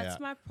nervousness that's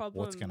about my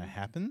problem. what's going to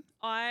happen.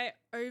 I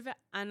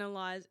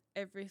overanalyze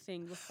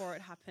everything before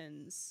it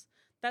happens.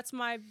 That's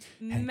my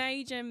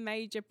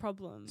major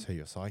problem. So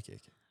you're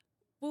psychic.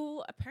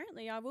 Well,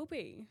 apparently I will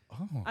be.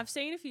 Oh, I've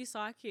seen a few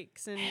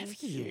psychics, and have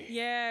you?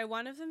 yeah,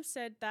 one of them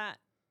said that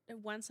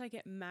once I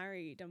get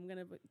married,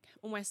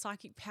 all my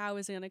psychic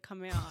powers are gonna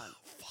come out.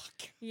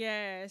 Fuck.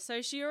 Yeah,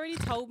 so she already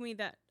told me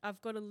that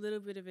I've got a little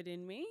bit of it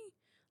in me.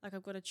 Like,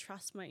 I've got to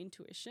trust my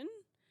intuition.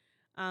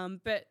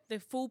 But the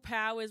full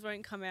powers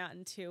won't come out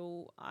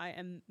until I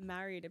am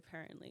married,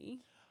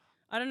 apparently.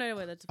 I don't know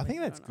whether to I think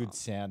believe it that's or good not.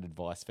 sound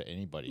advice for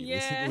anybody.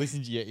 Yeah.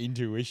 Listen to your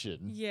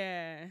intuition.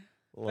 Yeah.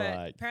 But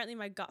Like, apparently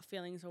my gut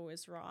feeling's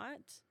always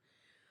right.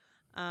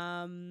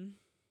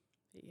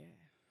 But yeah,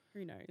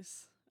 who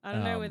knows? I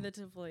don't know whether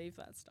to believe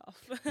that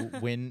stuff.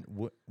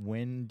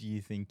 when do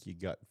you think your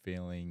gut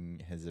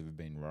feeling has ever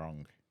been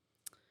wrong?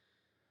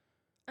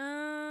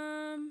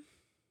 I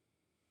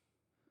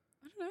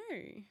don't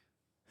know.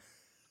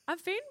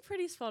 I've been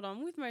pretty spot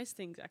on with most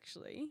things,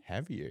 actually.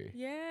 Have you?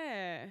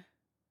 Yeah.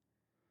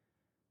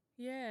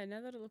 Yeah,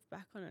 now that I look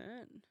back on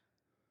it,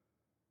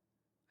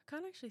 I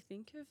can't actually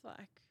think of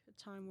like a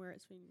time where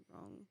it's been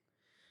wrong.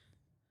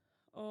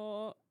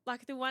 Or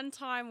like the one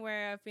time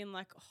where I've been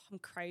like, oh, I'm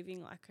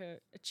craving like a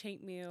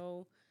cheat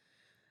meal,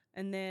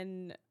 and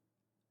then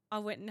I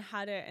went and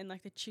had it and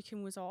like the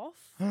chicken was off.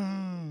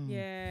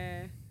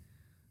 Yeah.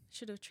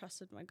 Should have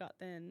trusted my gut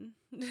then.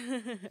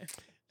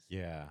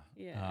 Yeah.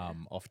 Yeah.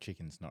 Off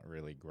chicken's not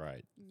really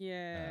great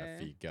Yeah.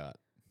 for your gut.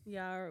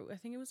 Yeah, I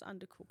think it was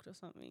undercooked or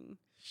something.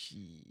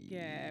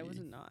 Yeah, it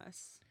wasn't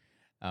nice.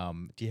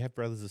 Do you have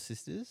brothers or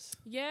sisters?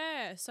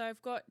 Yeah, so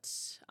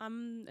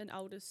I'm an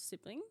oldest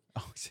sibling.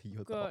 Oh, so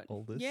you're the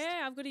oldest?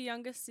 Yeah, I've got a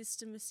younger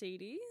sister,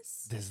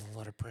 Mercedes. There's a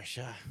lot of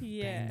pressure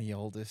Yeah. being the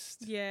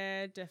oldest.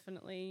 Yeah,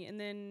 definitely. And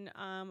then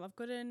I've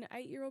got an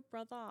 8-year-old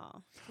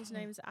brother. His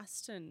name's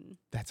Aston.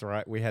 That's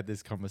right. We had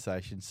this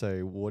conversation. So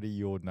what are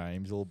your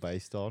names all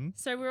based on?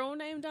 So we're all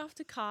named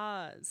after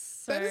cars.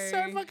 So That is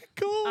so fucking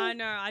cool. I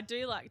know. I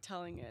do like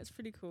telling it. It's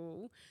pretty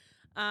cool.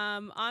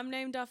 I'm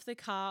named after the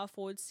car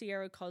Ford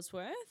Sierra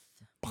Cosworth.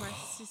 My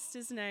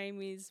sister's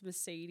name is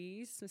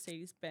Mercedes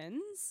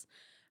Benz.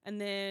 And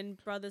then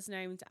brother's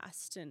name's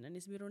Aston and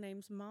his middle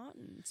name's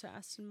Martin. So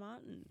Aston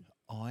Martin.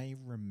 I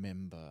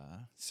remember,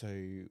 so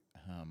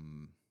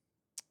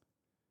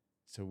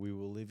we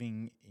were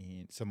living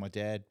so my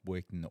dad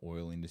worked in the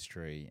oil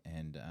industry,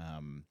 and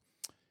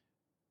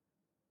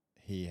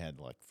he had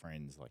like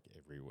friends like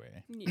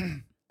everywhere. Yeah.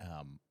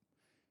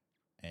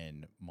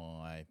 And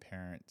my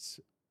parents,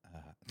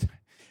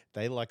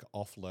 they like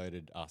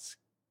offloaded us,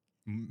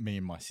 me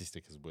and my sister,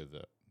 because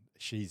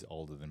she's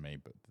older than me,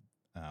 but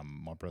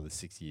my brother's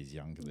 6 years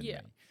younger than me.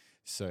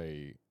 So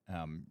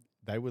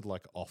they would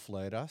like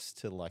offload us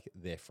to like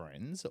their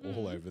friends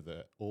all over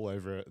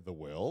the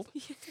world.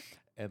 Yeah.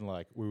 And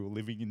like we were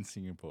living in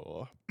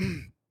Singapore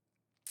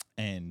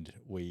and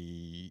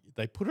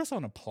they put us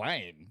on a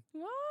plane.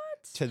 What?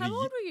 To How the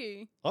old were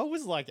you? I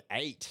was like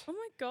 8. Oh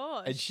my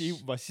gosh.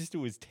 And my sister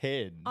was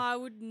 10. I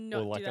would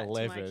not like do that to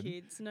 11. my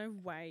kids. No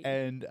way.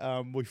 And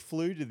we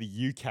flew to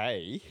the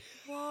UK.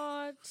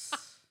 What?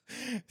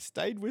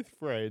 Stayed with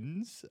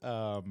friends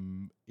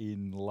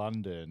in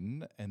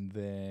London, and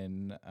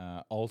then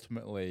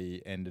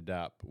ultimately ended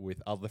up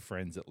with other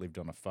friends that lived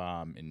on a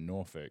farm in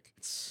Norfolk.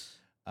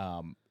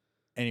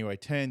 Anyway,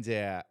 turns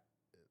out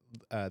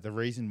the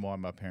reason why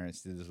my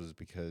parents did this was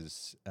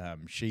because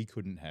she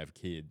couldn't have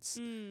kids,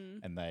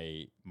 and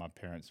my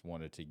parents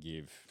wanted to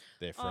give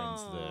their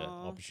friends the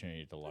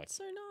opportunity to like, that's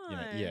so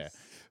nice.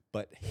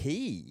 But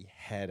he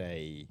had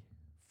a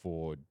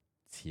Ford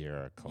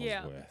Sierra Cosworth.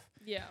 Yeah.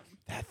 Yeah.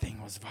 That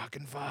thing was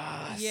fucking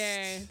fast.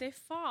 Yeah, they're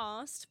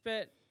fast,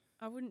 but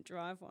I wouldn't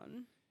drive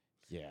one.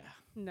 Yeah.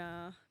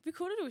 Nah. It'd be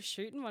cool to do a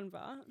shooting one,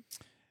 but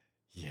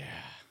Yeah.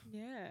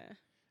 yeah.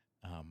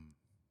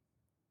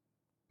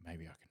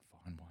 Maybe I can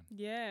find one.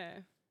 Yeah.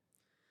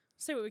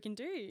 See what we can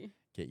do.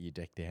 Get you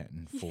decked out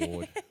in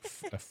Ford,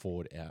 a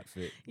Ford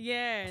outfit.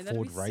 Yeah. A that'd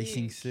Ford be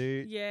racing sick.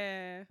 suit.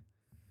 Yeah.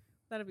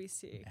 That'll be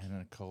sick.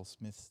 And a Cole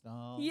Smith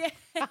style. Yeah.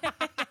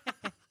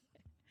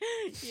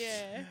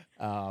 Yeah.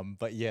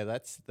 But yeah,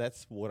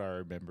 that's what I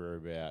remember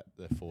about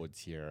the Ford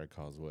Sierra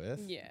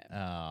Cosworth.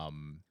 Yeah.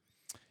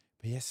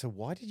 But yeah, so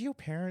why did your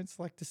parents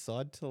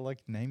decide to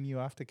name you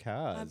after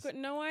cars? I've got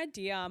no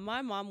idea.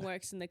 My mum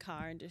works in the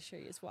car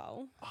industry as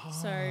well.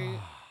 So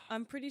Ah.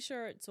 I'm pretty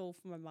sure it's all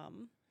for my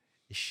mum.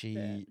 Is she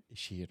an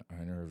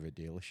owner of a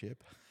dealership?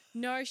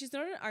 No, she's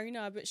not an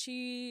owner, but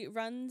she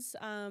runs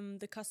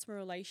the customer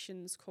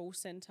relations call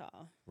center.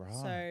 Right.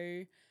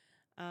 So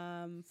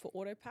for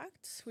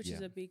AutoPact, which is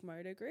Yeah. a big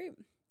motor group.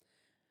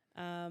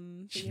 But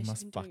She yeah, she's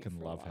must been doing it fucking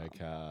for a love her while.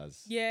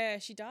 cars. Yeah,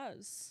 she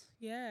does.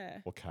 Yeah.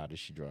 What car does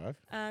she drive?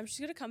 She's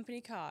got a company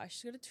car.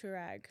 She's got a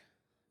Touareg,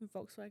 a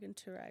Volkswagen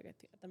Touareg at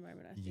the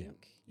moment, I Yeah,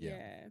 think. yeah.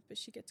 Yeah, but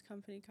she gets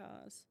company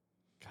cars.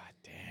 God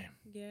damn.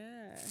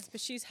 Yeah,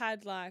 but she's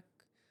had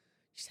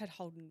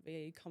Holden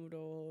V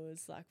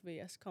Commodores,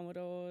 VS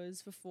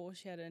Commodores. Before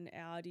she had an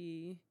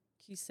Audi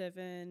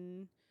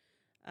Q7.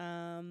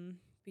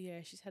 But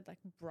yeah, she's had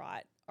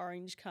bright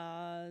orange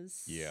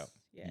cars. Yeah,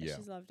 Yeah, yeah.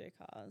 she's loved her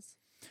cars.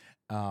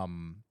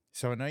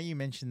 So I know you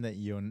mentioned that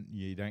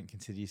you don't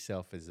consider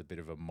yourself as a bit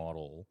of a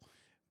model,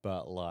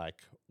 but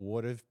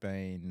what have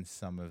been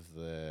some of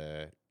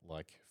the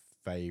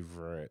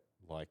favorite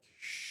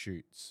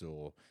shoots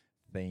or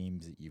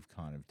themes that you've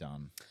kind of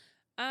done?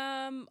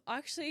 I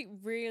actually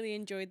really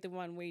enjoyed the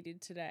one we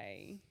did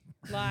today.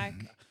 I'll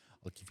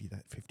give you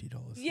that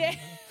 $50. Yeah.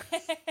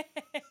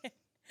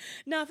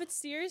 No, but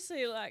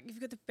seriously, you've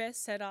got the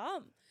best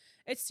setup.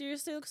 It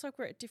seriously looks like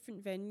we're at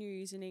different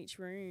venues in each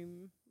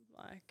room.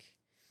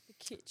 The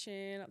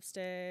kitchen,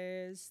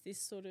 upstairs, this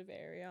sort of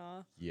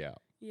area. Yeah.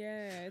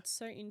 Yeah, it's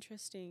so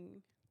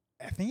interesting.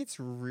 I think it's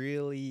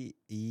really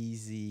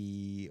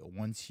easy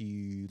once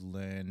you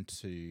learn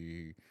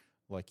to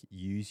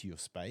use your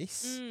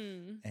space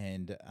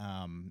and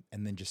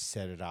then just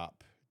set it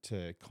up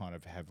to kind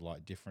of have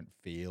different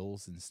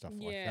feels and stuff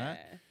like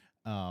that.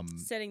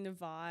 Setting the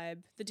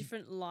vibe, the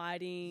different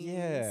lighting.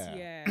 Yeah.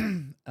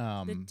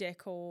 Yeah. The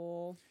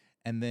decor.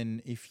 And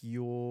then if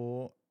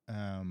you're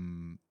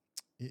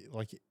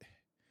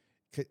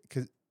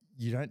because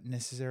you don't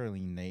necessarily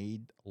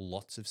need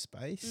lots of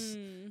space.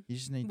 You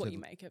just need what you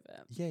make of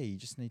it. Yeah, you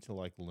just need to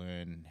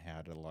learn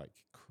how to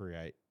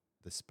create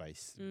the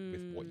space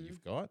with what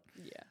you've got.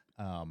 Yeah.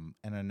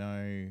 And I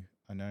know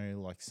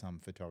some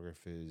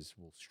photographers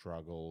will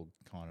struggle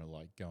kind of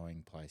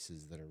going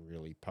places that are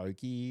really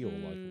pokey or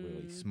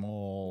really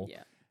small.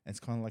 Yeah. And it's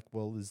kind of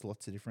well, there's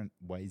lots of different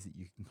ways that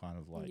you can kind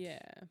of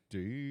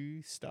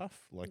do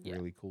stuff,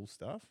 really cool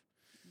stuff.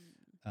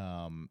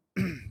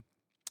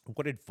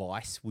 What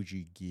advice would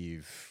you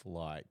give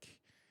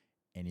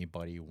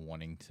anybody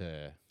wanting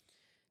to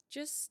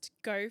just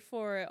go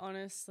for it,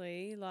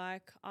 honestly?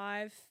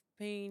 I've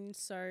been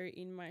so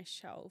in my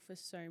shell for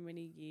so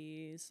many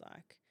years.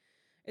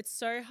 It's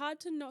so hard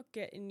to not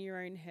get in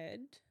your own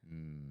head,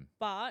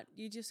 but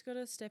you just got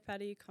to step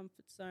out of your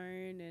comfort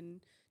zone and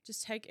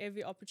just take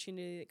every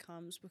opportunity that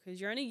comes because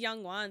you're only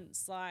young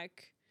once.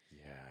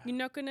 You're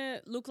not going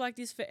to look like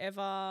this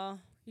forever.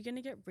 You're going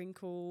to get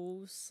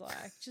wrinkles.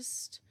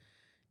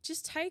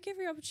 Just take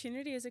every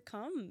opportunity as it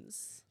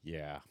comes.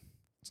 Yeah.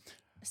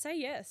 Say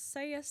yes.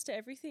 Say yes to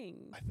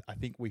everything. I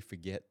think we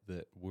forget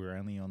that we're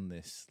only on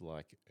this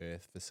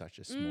earth for such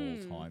a small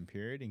time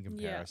period in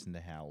comparison to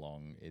how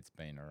long it's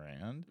been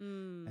around.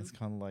 And it's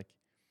kind of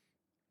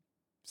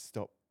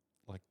stop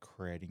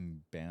creating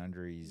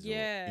boundaries or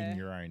in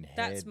your own head.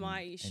 That's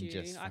my issue. And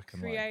just I fucking,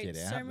 create get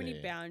so out many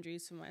there.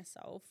 boundaries for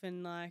myself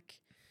and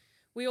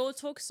we all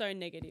talk so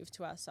negative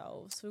to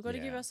ourselves. We've got to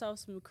give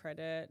ourselves some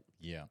credit.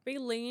 Yeah. Be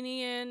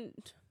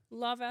lenient,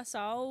 love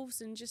ourselves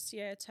and just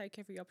take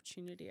every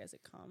opportunity as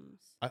it comes.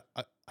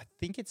 I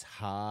think it's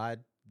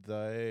hard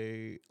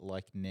though,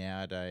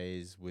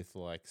 nowadays with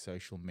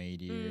social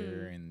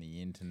media and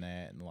the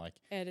internet and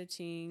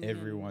editing,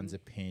 everyone's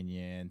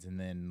opinions and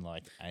then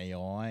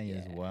AI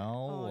as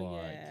well. Oh,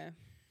 yeah.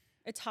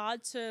 It's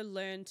hard to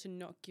learn to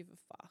not give a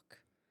fuck.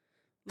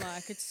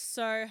 It's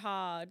so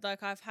hard.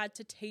 I've had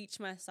to teach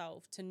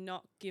myself to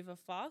not give a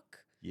fuck.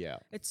 Yeah.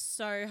 It's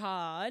so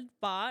hard,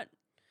 but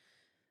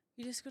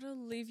you just got to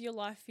live your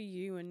life for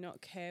you and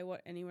not care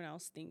what anyone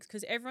else thinks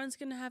because everyone's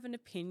going to have an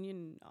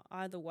opinion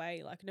either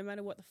way. No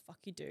matter what the fuck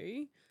you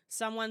do,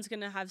 someone's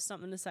going to have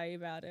something to say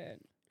about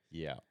it.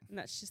 Yeah. And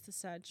that's just the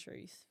sad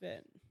truth.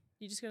 But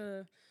you just got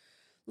to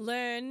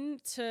learn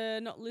to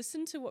not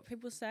listen to what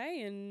people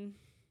say and,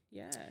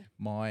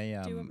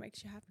 do what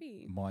makes you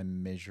happy. My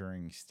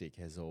measuring stick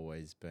has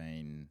always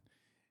been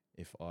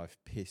if I've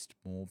pissed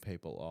more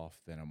people off,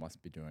 then I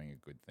must be doing a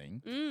good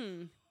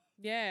thing.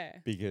 Yeah.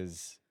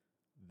 Because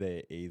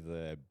they're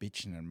either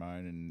bitching and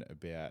moaning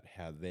about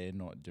how they're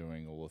not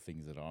doing all the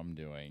things that I'm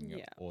doing,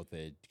 Yeah. or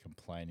they're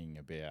complaining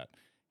about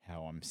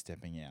how I'm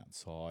stepping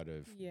outside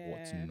of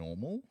what's Yeah.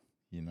 normal,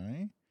 you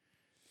know?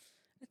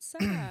 It's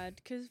sad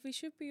because we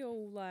should be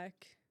all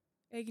like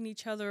egging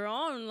each other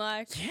on,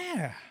 like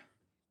Yeah.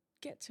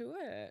 get to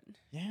it.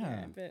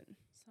 Yeah. But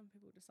some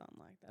people just aren't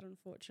like that,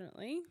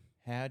 unfortunately.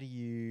 How did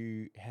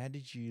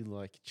you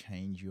like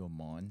change your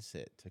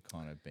mindset to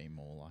kind of be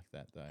more like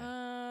that though?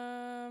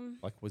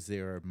 Like, was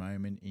there a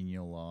moment in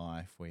your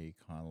life where you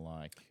kind of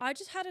like, I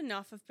just had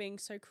enough of being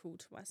so cruel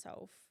to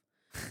myself.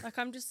 Like,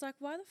 I'm just like,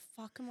 why the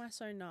fuck am I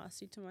so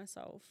nasty to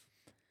myself?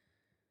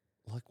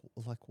 like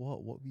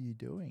what? What were you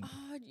doing?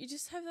 Oh, you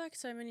just have like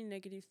so many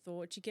negative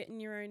thoughts. You get in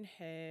your own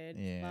head.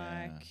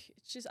 Yeah. Like,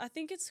 it's just, I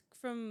think it's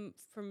from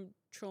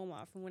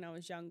trauma from when I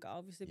was younger,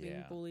 obviously being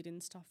Yeah. bullied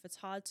and stuff. It's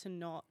hard to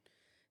not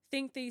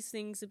think these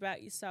things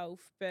about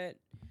yourself, but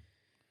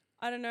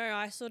I don't know.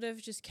 I sort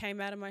of just came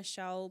out of my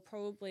shell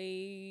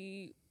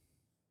probably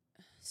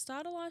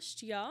start of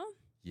last year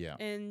Yeah.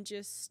 and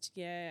just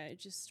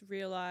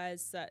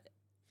realized that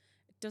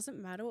it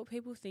doesn't matter what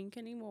people think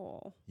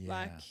anymore. Yeah.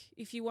 Like,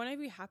 if you want to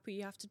be happy,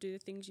 you have to do the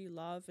things you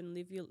love and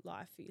live your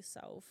life for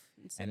yourself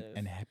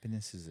And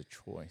happiness is a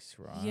choice,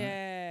 right?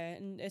 Yeah,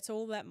 and it's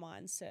all that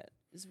mindset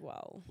as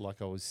well.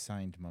 Like I was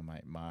saying to my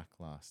mate Mark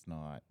last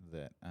night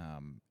that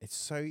it's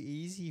so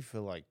easy for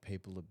like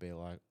people to be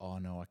like, oh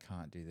no, I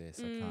can't do this,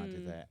 I can't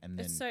do that, and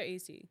then It's so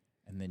easy.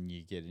 and then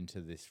you get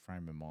into this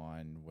frame of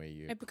mind where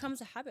It becomes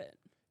a habit.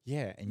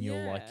 yeah, and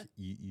you're like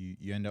Yeah.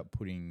 you end up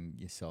putting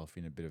yourself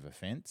in a bit of a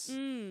fence,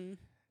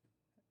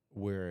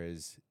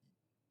 whereas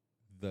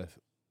the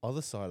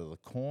other side of the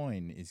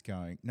coin is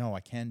going, no,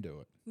 I can do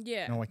it.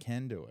 Yeah. No, I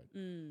can do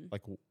it.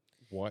 Like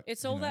what?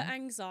 It's all that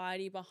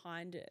anxiety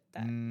behind it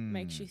that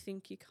makes you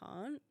think you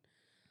can't.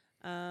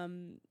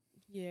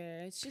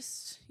 Yeah, it's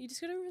just, you just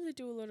got to really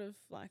do a lot of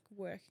like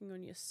working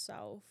on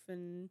yourself,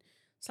 and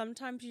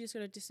sometimes you just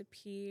got to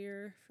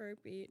disappear for a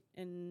bit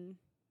and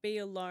be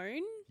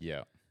alone.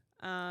 Yeah.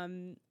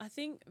 I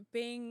think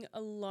being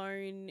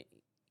alone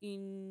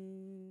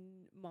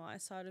in my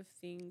side of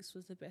things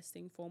was the best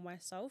thing for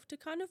myself to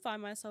kind of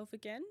find myself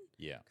again.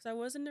 Yeah. Because I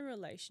was in a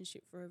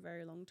relationship for a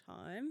very long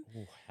time.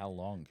 Oh, how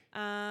long?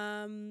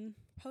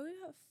 Probably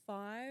about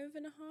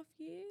 5.5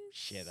 years.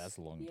 Shit, that's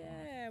a long time.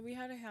 Yeah, we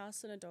had a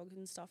house and a dog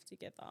and stuff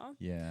together.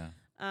 Yeah.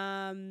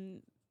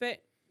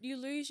 But you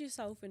lose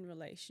yourself in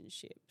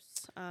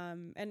relationships.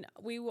 And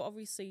we were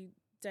obviously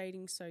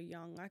dating so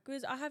young. Like,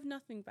 I have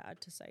nothing bad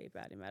to say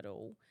about him at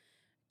all.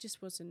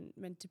 Just wasn't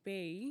meant to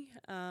be.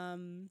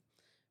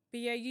 But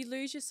yeah, you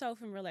lose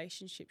yourself in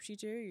relationships. You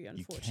do,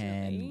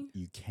 unfortunately.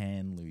 You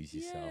can lose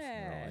yourself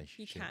in relationships.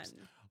 You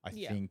can. I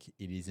think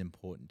it is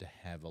important to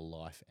have a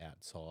life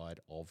outside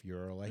of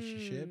your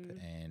relationship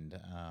and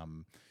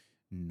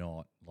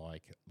not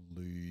like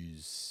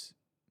lose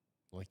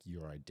like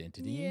your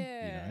identity, you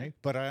know.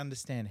 But I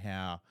understand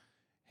how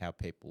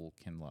people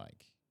can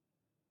like,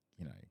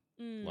 you know,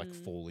 like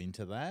fall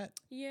into that.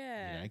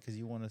 Yeah. You know, because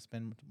you want to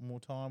spend more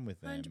time with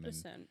them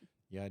 100%. and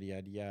yada,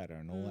 yada, yada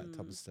and all that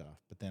type of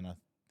stuff. But then I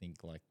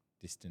think like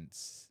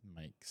distance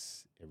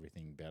makes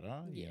everything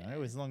better, you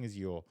know, as long as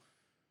you're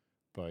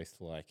both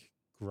like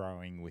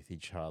growing with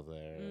each other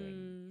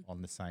and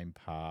on the same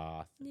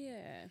path.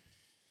 Yeah.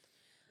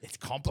 It's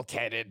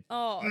complicated.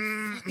 Oh,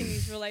 fucking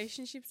these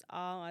relationships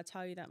are, I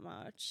tell you that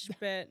much.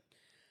 But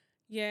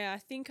yeah, I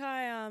think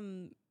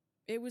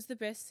it was the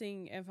best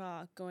thing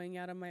ever going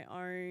out on my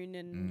own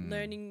and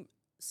learning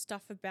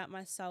stuff about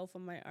myself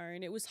on my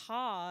own. It was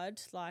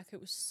hard, like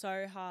it was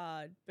so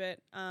hard, but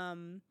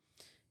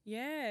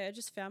yeah, I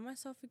just found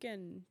myself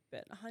again.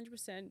 But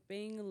 100%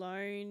 being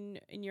alone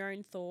in your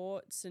own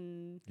thoughts,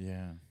 and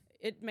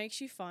it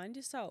makes you find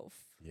yourself.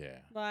 Yeah.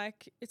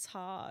 Like, it's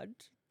hard,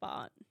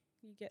 but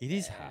you get It there.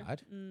 is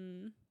hard.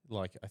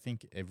 Like, I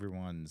think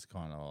everyone's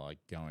kind of like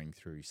going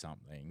through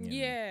something.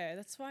 Yeah,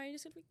 that's why you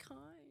just gotta be kind.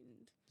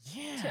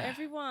 Yeah. To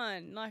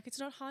everyone. Like, it's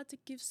not hard to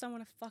give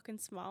someone a fucking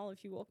smile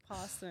if you walk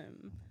past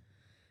them.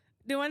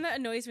 The one that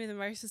annoys me the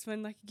most is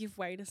when like you give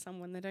way to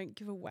someone, they don't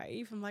give a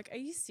wave. I'm like, are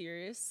you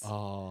serious?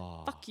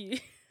 Oh. Fuck you.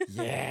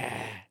 Yeah.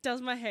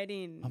 Does my head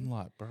in. I'm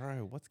like,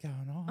 bro, what's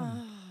going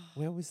on?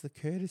 Where was the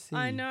courtesy?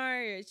 I know.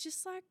 It's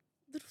just like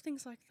little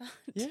things like that.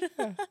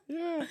 Yeah.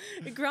 Yeah.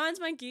 It grinds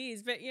my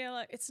gears. But yeah,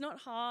 like it's not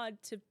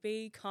hard to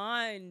be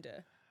kind.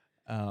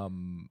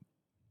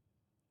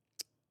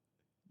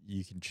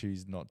 You can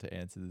choose not to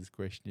answer this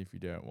question if you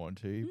don't want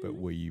to, but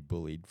were you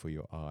bullied for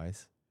your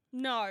eyes?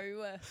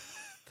 No.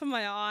 For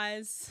my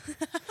eyes.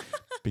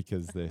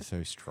 Because they're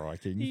so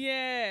striking.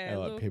 Yeah.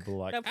 Like people are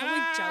like, they're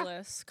probably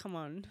jealous. Come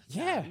on.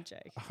 Yeah.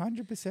 Jake.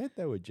 100%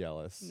 they were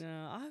jealous. No,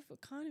 I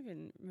can't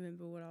even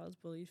remember what I was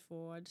bullied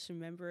for. I just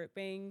remember it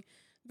being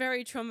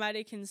very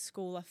traumatic in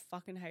school. I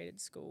fucking hated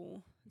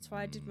school. That's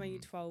why I did my Year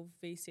 12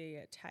 VC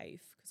at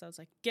TAFE, because I was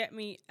like, get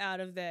me out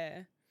of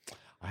there.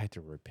 I had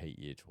to repeat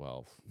Year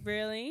 12.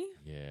 Really?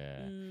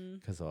 Yeah.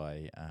 Because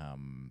I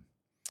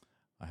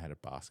I had a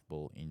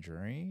basketball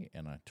injury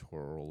and I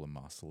tore all the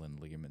muscle and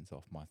ligaments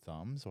off my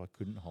thumb, so I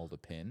couldn't hold a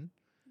pen.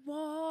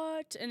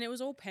 What? And it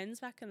was all pens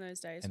back in those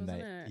days, And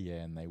wasn't it?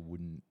 and they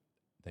wouldn't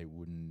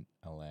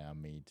allow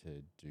me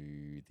to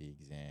do the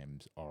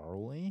exams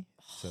orally,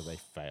 so they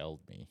failed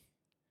me.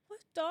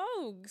 What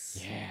dogs?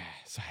 Yeah,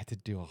 so I had to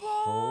do a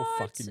whole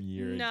fucking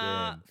year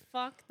Nah, again.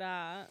 fuck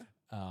that.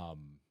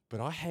 But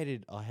I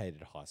hated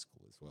high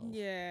school as well.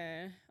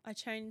 Yeah, I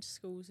changed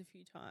schools a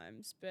few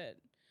times, but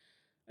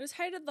I just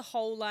hated the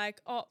whole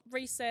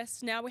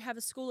recess. Now we have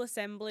a school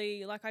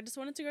assembly. Like I just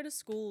wanted to go to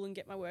school and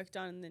get my work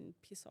done and then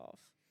piss off.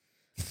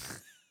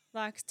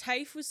 Like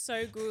TAFE was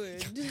so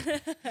good.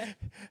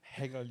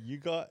 Hang on, you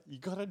got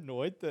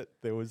annoyed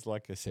that there was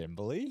like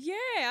assembly? Yeah,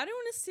 I don't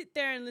want to sit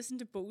there and listen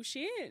to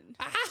bullshit.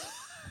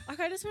 Like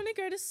I just want to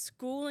go to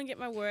school and get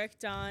my work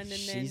done, and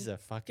She's then a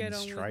fucking get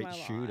on straight with my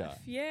shooter.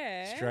 life.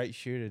 Yeah, Straight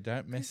shooter.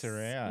 Don't mess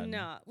around.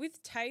 Nah,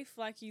 with TAFE,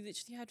 like you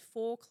literally had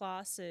 4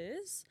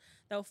 classes.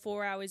 They were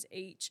 4 hours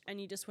each, and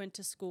you just went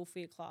to school for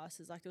your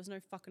classes. Like there was no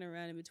fucking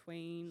around in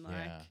between.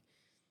 Like,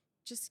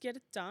 just get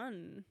it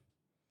done.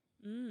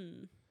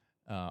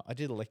 I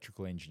did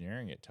electrical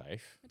engineering at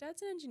TAFE. My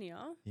dad's an engineer.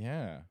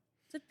 Yeah.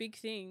 It's a big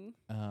thing.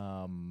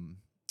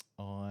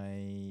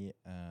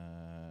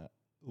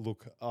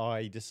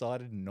 I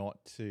decided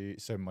not to.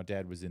 So my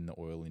dad was in the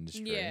oil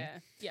industry.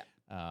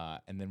 Yeah.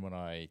 And then when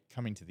I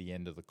coming to the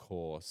end of the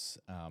course,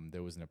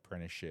 there was an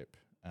apprenticeship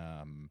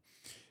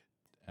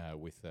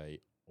with a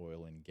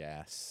oil and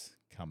gas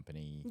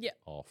company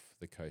off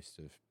the coast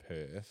of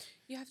Perth.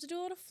 You have to do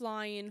a lot of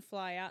fly in,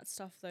 fly out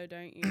stuff though,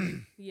 don't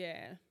you?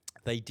 Yeah.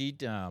 They did.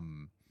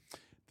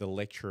 The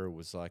lecturer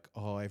was like,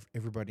 "Oh,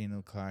 everybody in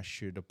the class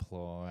should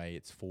apply.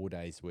 It's 4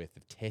 days worth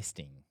of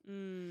testing."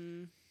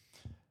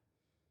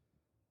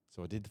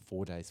 So I did the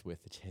 4 days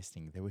worth of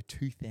testing. There were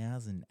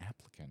 2,000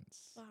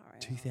 applicants,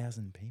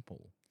 2,000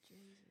 people,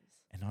 Jesus.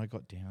 and I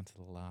got down to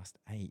the last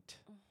 8.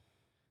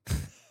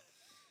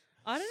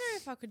 I don't know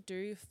if I could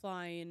do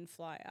fly in,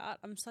 fly out.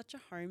 I'm such a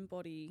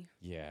homebody.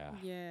 Yeah.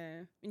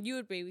 Yeah. And you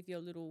would be with your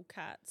little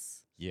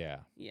cats. Yeah.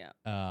 Yeah.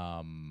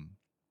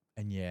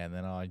 And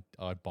then I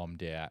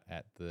bombed out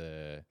at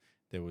there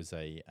was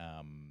a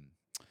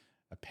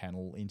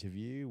panel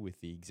interview with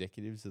the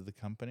executives of the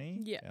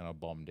company. Yeah. And I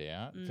bombed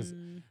out because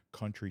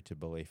contrary to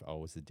belief, I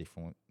was a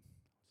different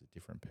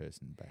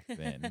person back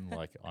then.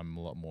 Like I'm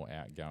a lot more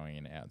outgoing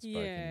and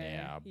outspoken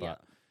now, but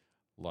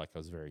like I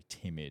was very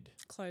timid.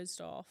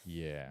 Closed off.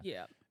 Yeah.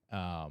 Yeah.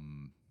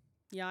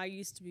 Yeah, I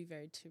used to be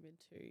very timid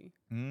too.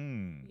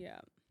 Yeah.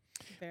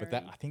 But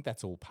I think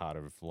that's all part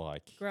of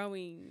like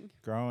growing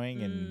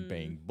and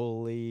being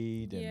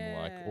bullied and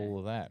like all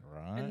of that,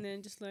 right? And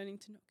then just learning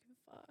to not give a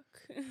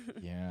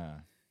fuck.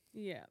 Yeah.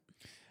 Yeah.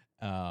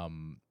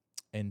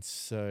 And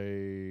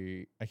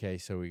so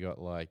so we got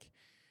like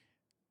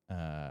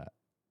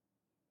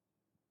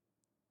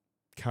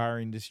car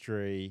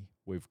industry.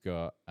 We've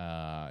got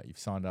you've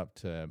signed up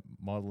to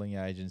modeling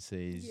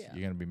agencies. Yeah.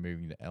 You're going to be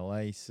moving to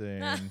LA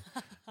soon.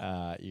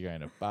 You're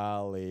going to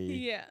Bali.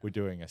 Yeah. We're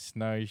doing a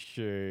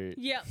snowshoot.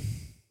 Yep.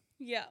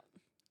 Yeah.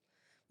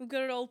 We've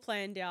got it all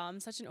planned out. I'm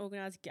such an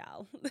organised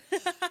gal.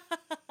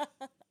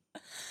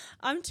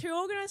 I'm too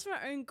organised for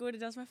my own good. It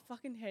does my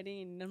fucking head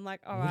in. I'm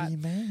like, all right.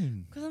 What do you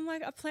mean? Because I'm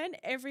like, I plan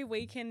every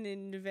weekend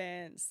in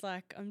advance.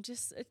 Like,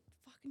 it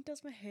fucking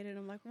does my head in.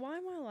 I'm like, why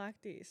am I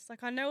like this?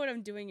 Like, I know what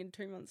I'm doing in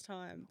 2 months'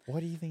 time. Why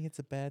do you think it's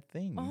a bad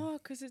thing? Oh,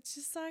 because it's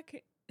just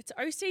like, it's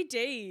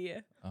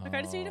OCD. Like,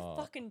 I just need to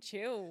fucking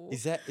chill.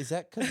 Is that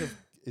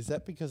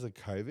because of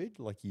COVID?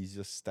 Like, you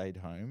just stayed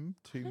home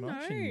too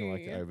much and you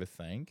like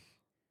overthink?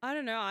 I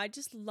don't know. I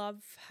just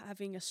love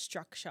having a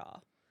structure.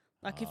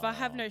 Like, if I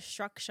have no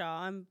structure,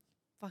 I'm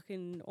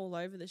fucking all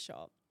over the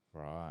shop.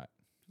 Right.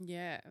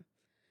 Yeah.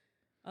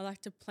 I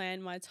like to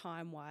plan my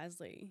time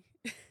wisely.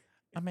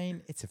 I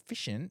mean, it's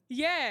efficient.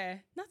 Yeah.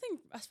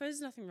 I suppose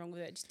there's nothing wrong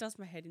with it. It just does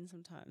my head in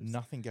sometimes.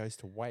 Nothing goes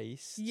to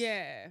waste.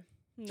 Yeah.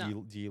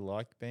 No. Do you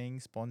like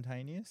being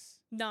spontaneous?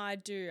 No, I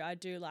do. I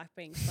do like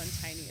being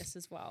spontaneous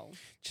as well.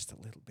 Just a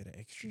little bit of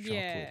extra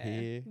chocolate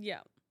here.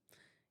 Yeah.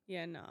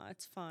 Yeah, no,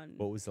 it's fun.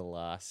 What was the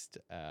last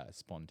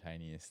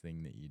spontaneous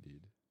thing that you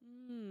did?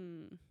 I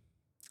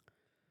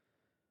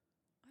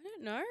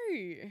don't know.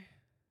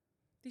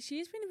 This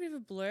year's been a bit of a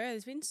blur.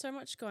 There's been so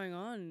much going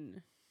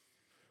on.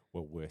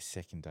 Well, we're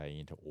second day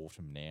into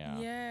autumn now.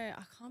 Yeah,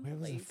 I can't Where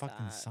believe was the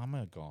fucking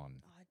summer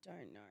gone? I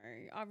don't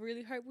know. I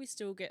really hope we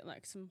still get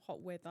like some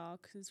hot weather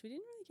because we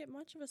didn't really get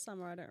much of a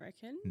summer, I don't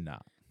reckon. Nah.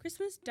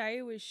 Christmas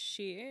Day was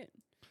shit.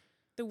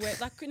 The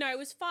it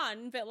was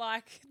fun, but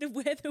like the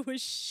weather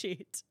was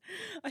shit.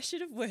 I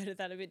should have worded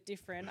that a bit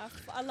different.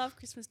 I love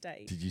Christmas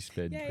Day. Did you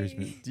spend Yay.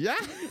 Christmas? Yeah.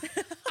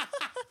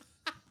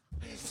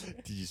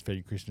 Did you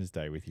spend Christmas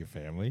Day with your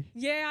family?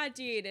 Yeah, I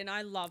did, and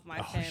I love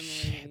my family.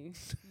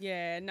 Shit.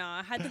 Yeah, no,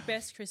 I had the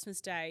best Christmas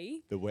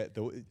Day.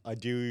 I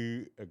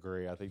do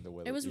agree. I think the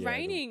weather. It was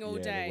raining all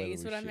day,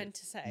 is what I meant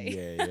to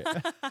say.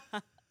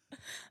 Yeah.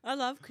 I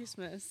love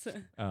Christmas.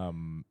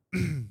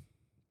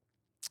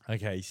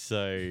 Okay,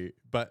 so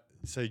but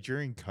So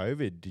during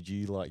COVID, did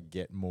you like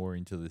get more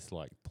into this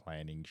like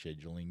planning,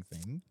 scheduling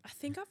thing? I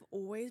think I've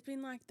always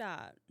been like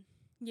that.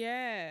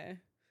 Yeah.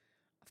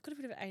 I've got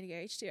a bit of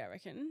ADHD, I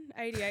reckon.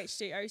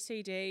 ADHD,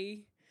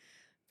 OCD,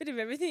 bit of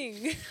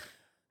everything.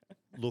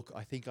 Look,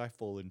 I think I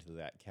fall into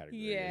that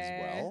category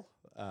as well.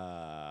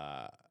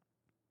 I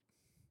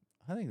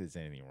don't think there's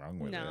anything wrong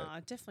with it.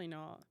 Nah, definitely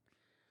not.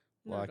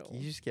 Not Like at all.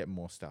 you just get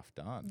more stuff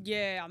done.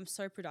 Yeah, I'm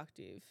so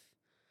productive.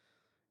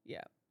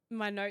 Yeah.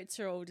 My notes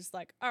are all just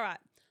like, all right,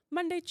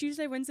 Monday,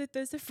 Tuesday, Wednesday,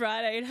 Thursday,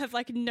 Friday, and have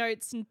like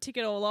notes and tick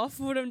it all off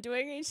what I'm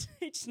doing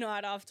each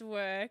night after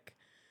work.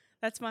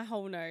 That's my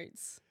whole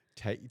notes.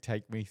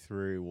 Take me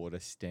through what a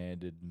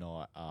standard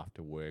night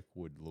after work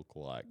would look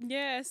like.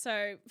 Yeah,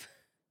 so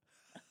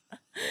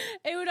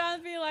it would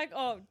either be like,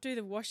 oh, do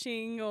the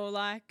washing or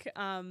like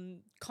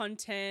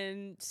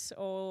content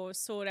or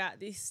sort out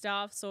this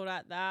stuff, sort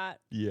out that.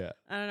 Yeah.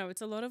 I don't know.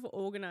 It's a lot of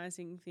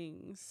organizing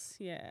things.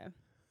 Yeah.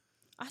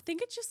 I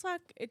think it's just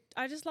like,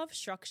 I just love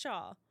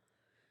structure.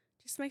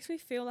 Just makes me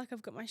feel like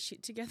I've got my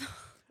shit together.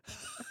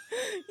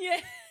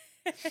 Yeah.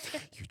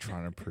 You're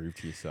trying to prove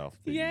to yourself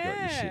that you got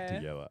your shit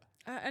together.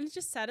 And it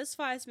just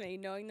satisfies me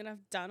knowing that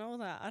I've done all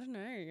that. I don't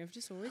know. I've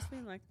just always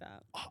been like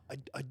that.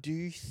 I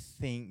do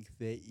think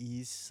there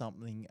is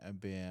something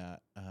about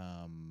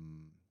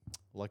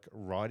like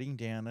writing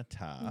down a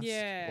task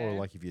or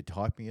like if you're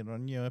typing it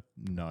on your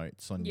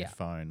notes on your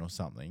phone or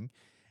something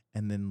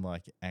and then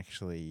like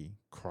actually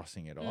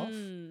crossing it off.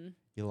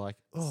 You're like,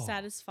 oh,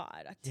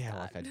 satisfied. I did that.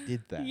 like I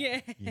did that. Yeah.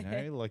 You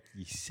know, like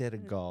you set a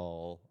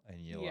goal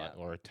and you're like,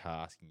 or a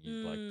task and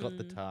you like got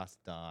the task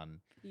done.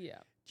 Yeah.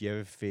 Do you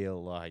ever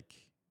feel like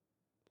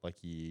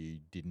you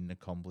didn't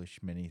accomplish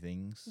many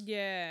things?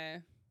 Yeah,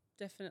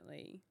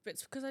 definitely. But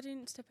it's because I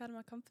didn't step out of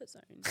my comfort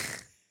zone.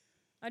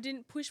 I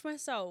didn't push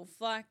myself.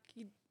 Like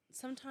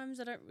sometimes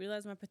I don't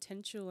realize my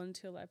potential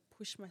until I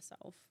push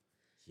myself.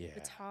 Yeah.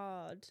 It's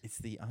hard. It's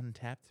the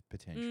untapped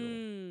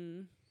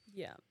potential.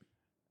 Yeah.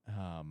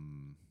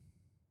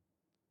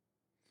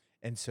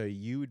 And so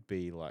you would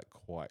be like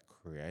quite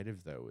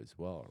creative though as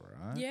well,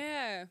 right?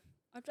 Yeah,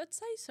 I'd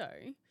say so.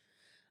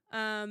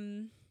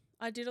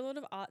 I did a lot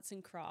of arts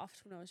and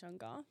craft when I was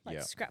younger, like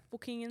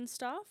scrapbooking and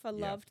stuff. I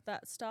loved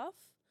that stuff.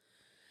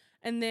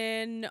 And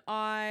then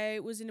I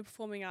was in a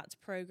performing arts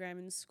program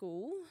in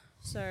school,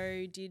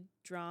 so did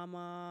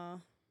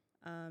drama.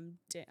 I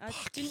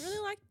didn't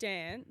really like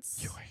dance.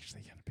 You're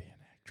actually going to be an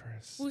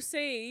actress. We'll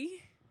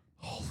see.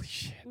 Holy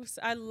shit.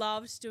 I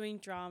loved doing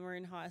drama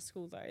in high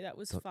school though. That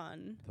was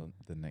fun.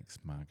 The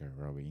next Margot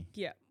Robbie.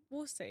 Yeah,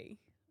 we'll see.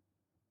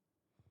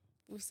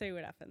 We'll see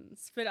what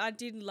happens. But I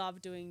did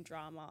love doing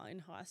drama in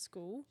high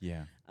school.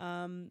 Yeah.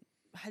 I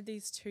had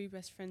these two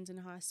best friends in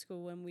high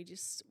school and we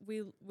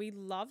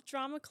loved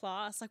drama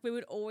class. Like we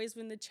would always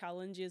win the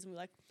challenges and we're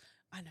like,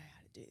 I know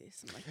how to do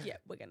this. I'm like, yeah,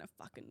 we're going to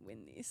fucking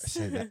win this.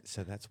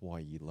 So that's why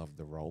you love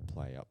the role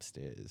play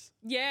upstairs.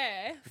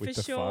 Yeah, with for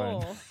the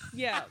sure. phone.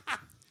 Yeah.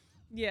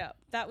 Yeah,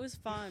 that was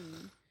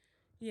fun.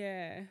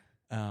 Yeah.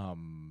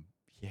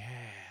 Yeah,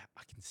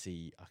 I could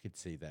see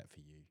that for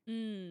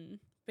you.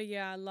 But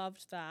yeah, I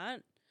loved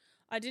that.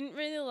 I didn't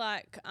really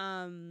like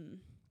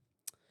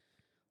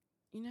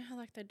you know how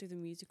like they do the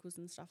musicals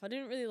and stuff. I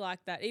didn't really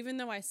like that, even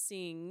though I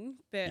sing,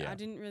 but I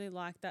didn't really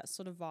like that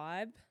sort of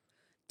vibe.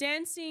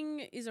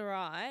 Dancing is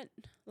alright.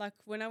 Like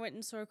when I went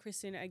and saw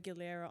Christina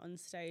Aguilera on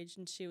stage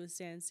and she was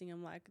dancing,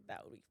 I'm like,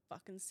 that would be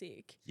fucking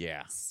sick.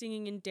 Yeah.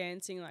 Singing and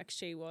dancing like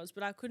she was,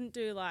 but I couldn't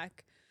do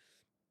like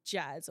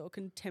jazz or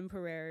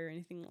contemporary or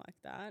anything like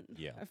that.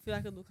 Yeah. I feel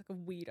like I'd look like a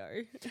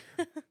weirdo.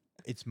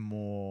 It's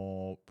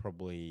more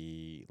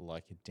probably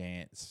like a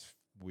dance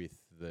with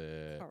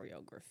the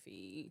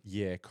choreography.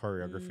 Yeah,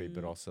 choreography,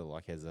 but also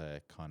like as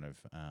a kind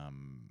of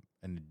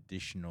an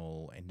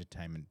additional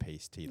entertainment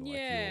piece to like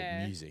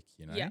your music,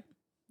 you know?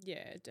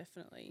 Yeah,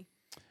 definitely.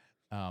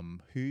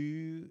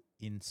 Who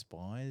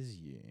inspires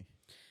you?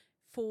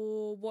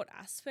 For what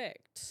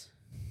aspect?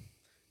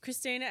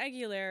 Christina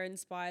Aguilera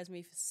inspires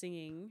me for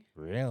singing.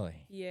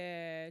 Really?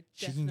 Yeah, definitely.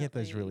 She can get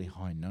those really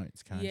high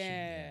notes, can't she?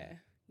 Yeah.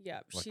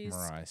 Like she's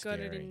Mariah's got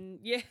Carey. it in.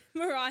 Yeah,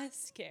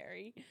 Mariah's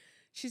Carey.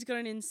 She's got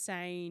an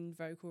insane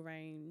vocal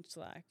range,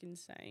 like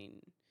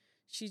insane.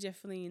 She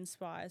definitely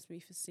inspires me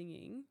for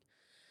singing.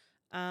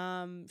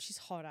 She's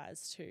hot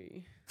as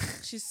too.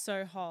 She's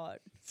so hot.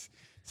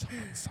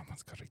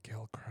 Someone's got a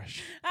girl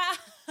crush.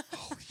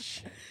 Holy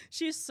shit.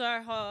 She's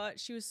so hot.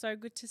 She was so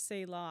good to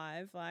see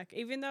live. Like,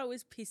 even though it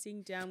was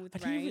pissing down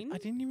with rain. I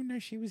didn't even know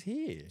she was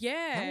here.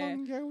 Yeah. How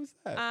long ago was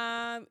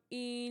that?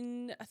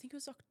 In, I think it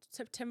was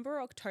September,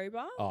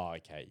 October. Oh,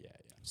 okay. Yeah.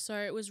 So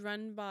it was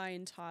run by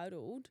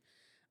Entitled.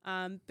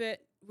 But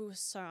we were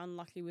so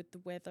unlucky with the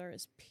weather.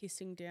 It's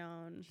pissing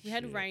down. We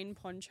had rain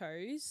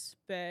ponchos,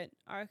 but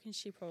I reckon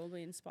she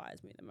probably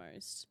inspires me the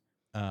most.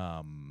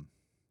 Are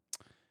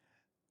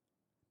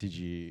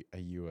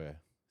you a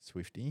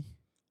Swiftie?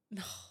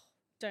 No,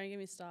 don't get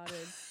me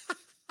started.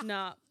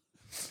 Nah.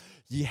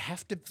 You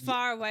have to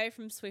far away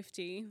from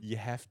Swiftie. You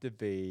have to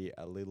be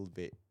a little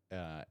bit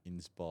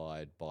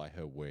inspired by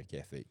her work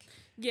ethic.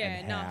 Yeah,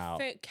 and how-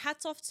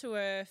 hats off to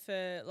her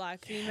for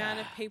like the amount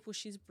of people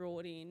she's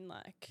brought in.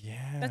 Like,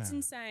 that's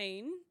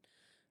insane.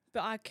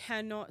 But I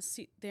cannot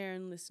sit there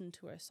and listen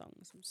to her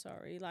songs. I'm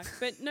sorry. Like,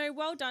 but no,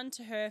 well done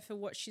to her for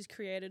what she's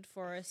created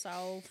for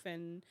herself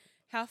and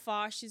how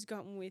far she's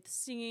gotten with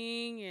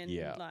singing.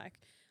 And like,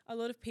 a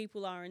lot of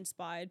people are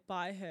inspired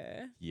by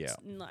her. Yeah.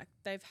 And like,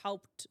 they've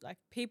helped, like,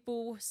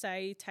 people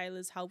say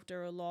Taylor's helped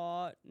her a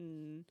lot.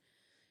 And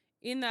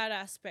in that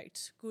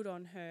aspect, good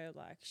on her.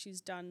 Like, she's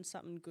done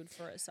something good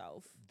for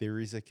herself. There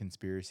is a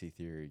conspiracy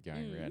theory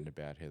going around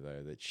about her,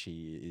 though, that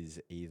she is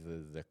either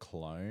the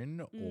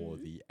clone or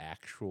the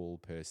actual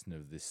person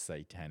of this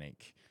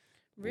satanic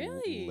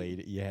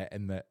leader. Yeah,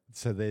 and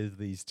so there's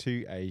these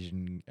two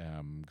Asian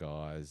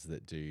guys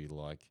that do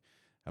like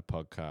a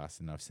podcast,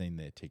 and I've seen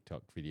their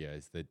TikTok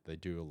videos that they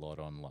do a lot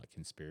on like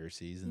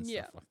conspiracies and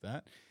stuff like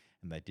that.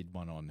 And they did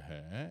one on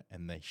her,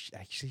 and they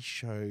actually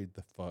showed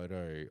the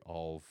photo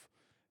of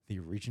the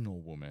original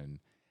woman.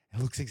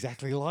 It looks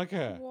exactly like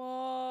her.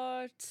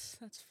 What?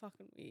 That's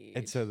fucking weird.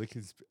 And so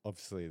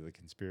obviously the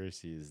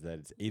conspiracy is that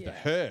it's either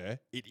her,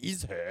 it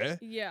is her,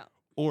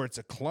 or it's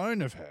a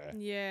clone of her.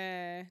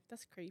 Yeah,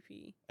 that's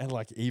creepy. And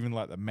like even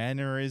like the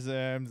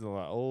mannerisms and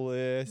like all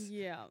this.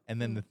 Yeah.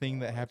 And then the thing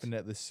that happened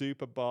at the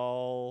Super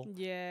Bowl.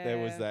 Yeah. There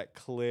was that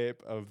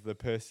clip of the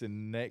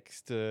person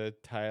next to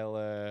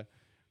Taylor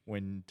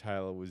when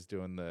Taylor was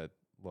doing the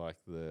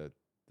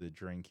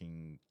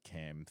drinking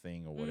cam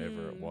thing or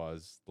whatever it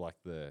was, like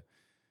the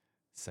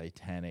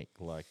satanic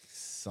like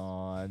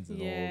signs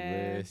and all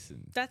this,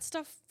 and that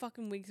stuff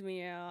fucking wigs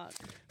me out.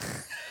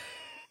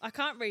 I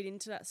can't read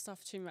into that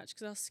stuff too much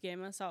because I'll scare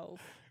myself.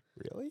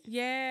 Really?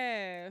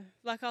 Yeah,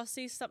 like I'll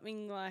see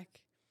something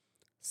like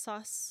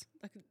sus,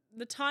 like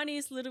the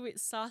tiniest little bit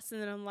sus,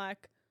 and then I'm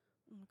like,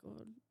 oh my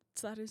god,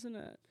 it's that, isn't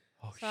it?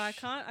 Oh, so I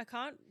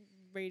can't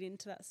read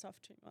into that stuff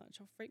too much.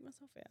 I'll freak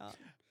myself out.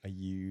 Are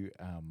you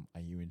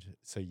into,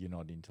 so you're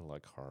not into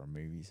like horror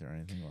movies or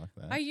anything like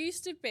that? I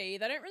used to be.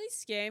 They don't really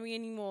scare me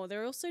anymore.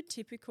 They're all so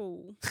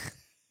typical.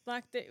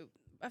 Like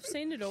I've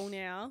seen it all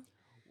now.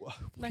 What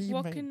do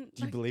you mean?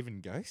 Do you believe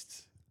in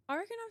ghosts? I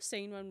reckon I've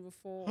seen one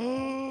before.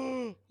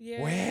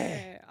 Yeah.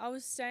 Where? I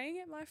was staying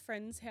at my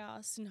friend's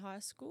house in high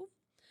school.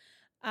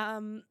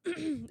 And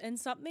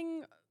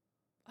something,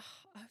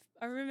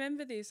 I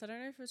remember this. I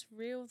don't know if it was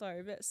real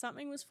though, but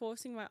something was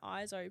forcing my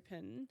eyes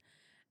open,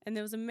 and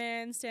there was a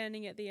man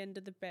standing at the end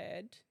of the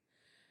bed,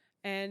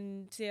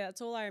 and yeah, that's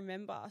all I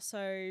remember.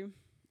 So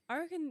I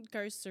reckon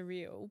ghosts are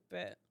real,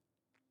 but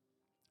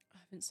I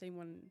haven't seen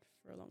one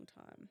for a long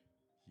time.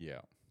 Yeah.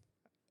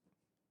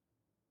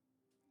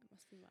 It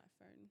must be my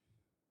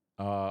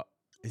phone.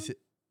 Is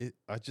it?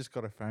 I just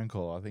got a phone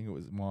call. I think it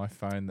was my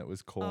phone that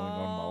was calling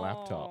on my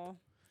laptop.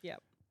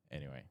 Yep.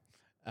 Anyway,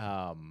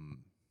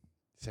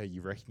 so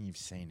you reckon you've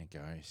seen a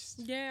ghost?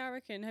 Yeah, I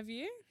reckon. Have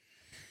you?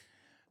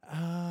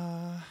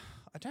 I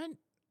don't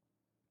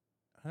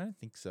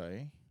think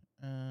so.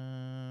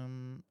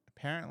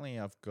 Apparently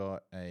I've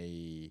got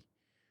a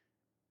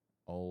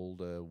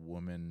older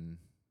woman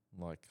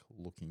like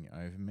looking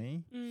over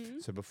me.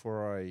 So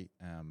before I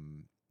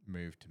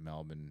moved to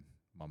Melbourne,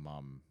 my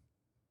mum,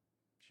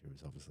 she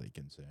was obviously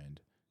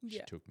concerned.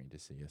 She took me to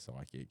see a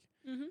psychic.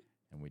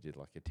 And we did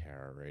like a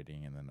tarot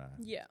reading and then a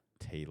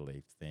tea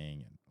leaf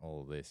thing and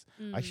all of this.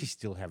 I actually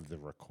still have the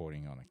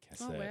recording on a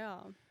cassette. Oh,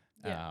 wow.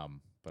 Yeah.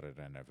 But I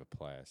don't have a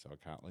player, so I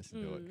can't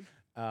listen to it.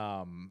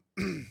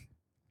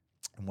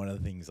 And one of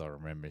the things I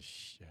remember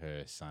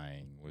her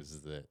saying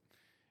was that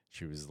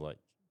she was like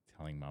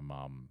telling my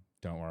mum,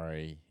 "Don't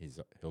worry,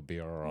 he'll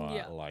be all right."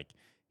 Yeah. Like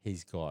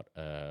he's got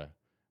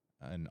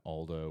an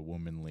older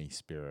womanly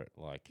spirit,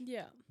 like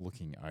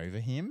looking over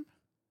him.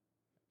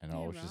 And I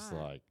was just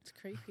like, it's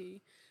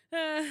creepy.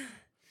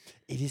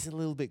 It is a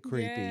little bit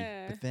creepy.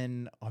 Yeah. But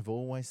then I've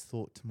always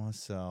thought to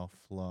myself,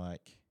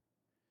 like,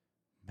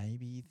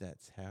 maybe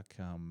that's how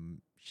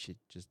come shit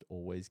just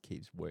always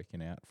keeps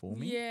working out for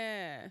me.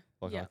 Yeah.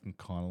 Like I can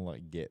kind of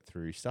like get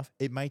through stuff.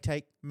 It may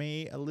take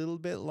me a little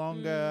bit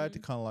longer to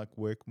kind of like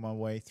work my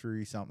way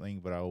through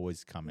something, but I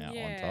always come out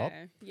on top.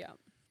 Yeah.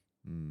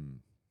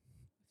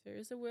 If there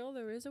is a will,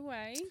 there is a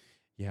way.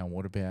 Yeah. And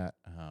what about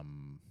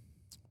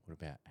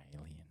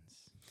aliens?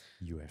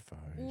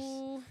 UFOs.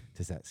 Ooh,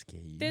 does that scare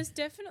you? There's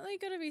definitely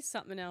got to be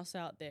something else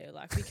out there.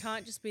 Like we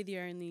can't just be the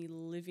only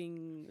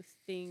living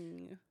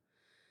thing.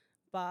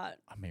 But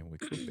I mean, we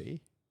could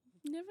be.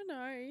 You never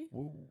know.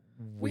 Well,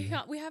 we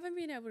haven't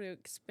been able to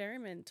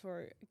experiment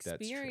or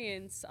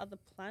experience other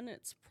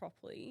planets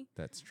properly.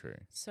 That's true.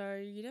 So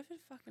you never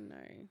fucking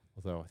know.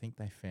 Although I think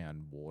they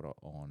found water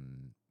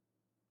on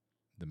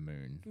the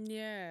moon.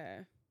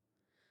 Yeah.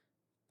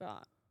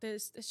 But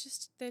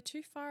they're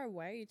too far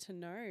away to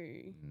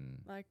know.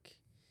 Like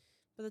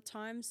by the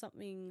time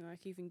something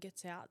like even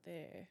gets out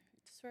there,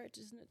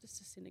 doesn't it just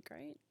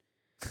disintegrate?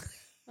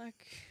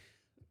 Like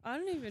I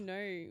don't even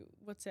know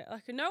what's out.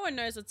 Like no one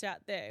knows what's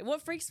out there.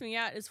 What freaks me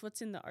out is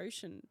what's in the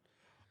ocean.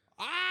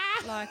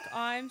 Like,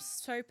 I'm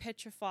so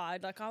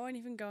petrified. Like, I won't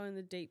even go in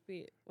the deep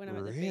bit when I'm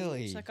at the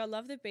Really? beach. Like, I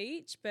love the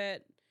beach,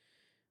 but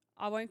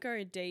I won't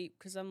go deep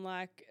because I'm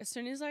like, as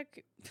soon as,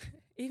 like,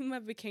 even my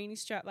bikini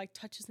strap, like,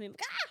 touches me,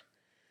 like, I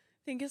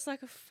think it's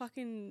like a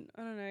fucking,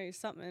 I don't know,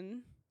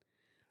 something.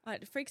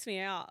 Like, it freaks me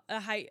out.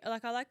 I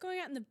like going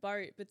out in the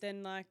boat, but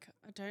then, like,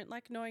 I don't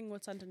like knowing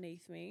what's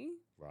underneath me.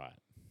 Right.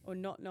 Or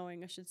not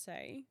knowing, I should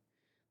say.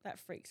 That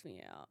freaks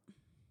me out.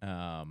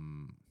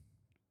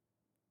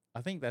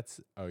 I think that's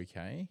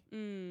okay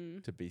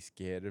Mm. to be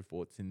scared of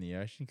what's in the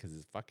ocean because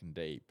it's fucking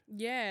deep.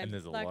 Yeah. And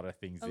there's a lot of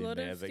things in there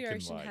that the can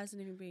ocean like...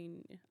 hasn't even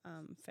been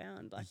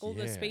found. Like all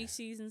the Yeah.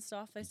 species and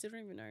stuff, they still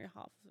don't even know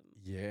half of them.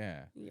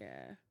 Yeah.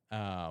 Yeah.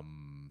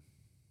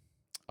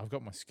 I've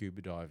got my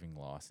scuba diving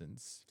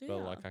license, Do but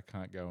ya? like I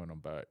can't go on a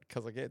boat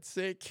because I get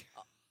sick.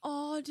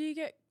 Oh, do you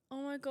get...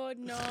 Oh, my God,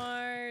 no.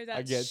 That's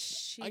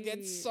I get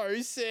shit.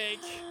 so sick.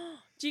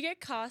 Do you get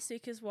car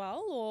sick as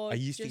well? Or I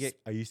used to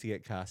just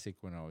get car sick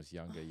when I was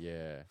younger,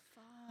 yeah.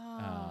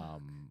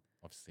 Fuck.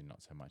 Obviously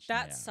not so much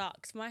That now.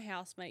 sucks. My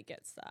housemate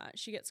gets that.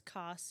 She gets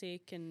car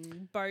sick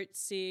and boat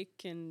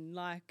sick and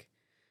like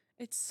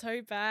it's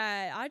so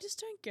bad. I just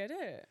don't get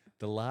it.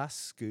 The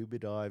last scuba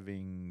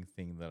diving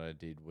thing that I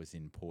did was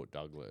in Port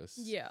Douglas.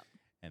 Yeah.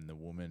 And the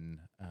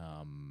woman,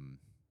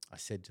 I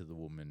said to the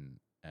woman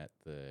at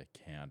the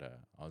counter,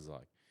 I was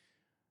like,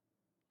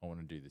 I want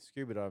to do the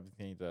scuba diving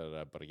thing,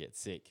 but I get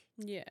sick.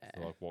 Yeah.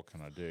 So like, what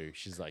can I do?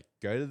 She's like,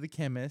 go to the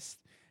chemist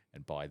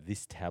and buy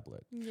this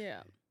tablet.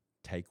 Yeah.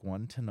 Take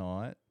one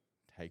tonight,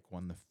 take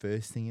one the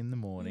first thing in the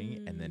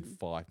morning, and then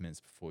 5 minutes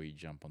before you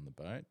jump on the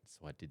boat.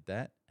 So I did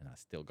that, and I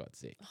still got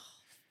sick. Oh,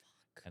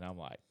 fuck. And I'm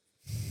like,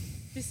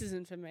 This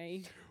isn't for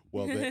me.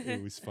 well,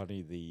 it was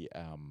funny,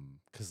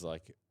 because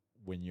like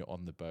when you're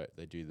on the boat,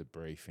 they do the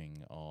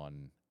briefing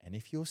on, and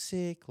if you're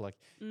sick, like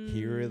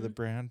here are the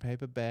brown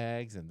paper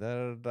bags and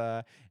da da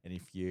da. And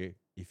if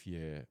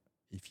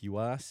you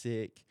are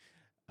sick,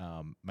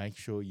 make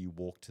sure you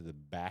walk to the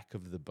back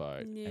of the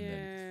boat and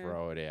then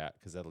throw it out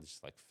because that'll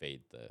just like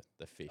feed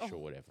the fish or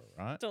whatever,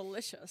 right?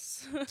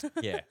 Delicious.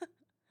 Yeah,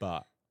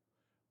 but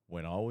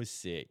when I was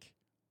sick,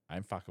 I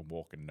ain't fucking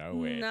walking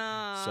nowhere.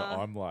 Nah. So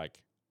I'm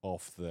like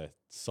off the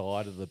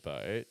side of the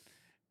boat,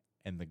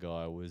 and the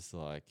guy was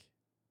like,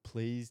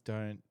 please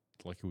don't,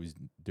 like he was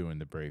doing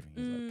the briefing.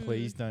 He's like,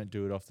 please don't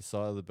do it off the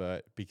side of the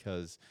boat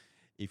because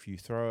if you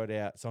throw it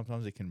out,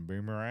 sometimes it can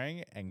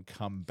boomerang and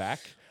come back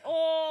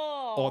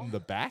on the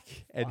back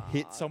and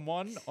hit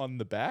someone on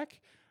the back.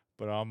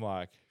 But I'm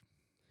like,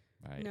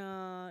 mate,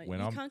 nah, when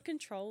you I'm- can't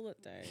control it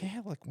though.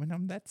 yeah, like when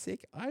I'm that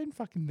sick, I ain't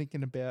fucking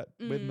thinking about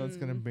whether that's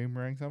going to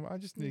boomerang someone. I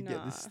just need to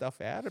get this Nah.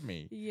 stuff out of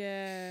me.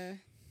 Yeah.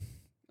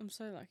 I'm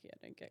so lucky I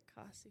don't get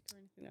car sick or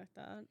anything like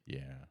that.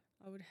 Yeah.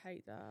 I would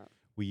hate that.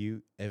 Were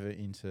you ever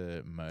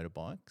into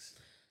motorbikes?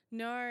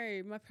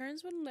 No, my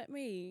parents wouldn't let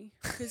me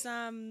because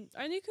only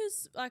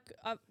because like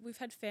we've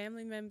had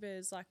family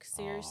members like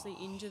seriously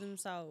injure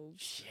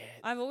themselves. Shit.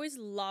 I've always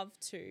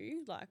loved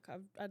to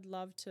I'd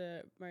love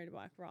to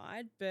motorbike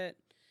ride, but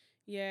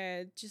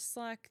yeah, just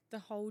like the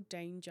whole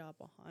danger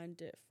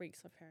behind it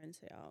freaks my parents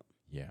out.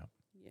 Yeah.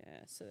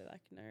 Yeah, so they're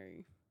like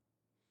no,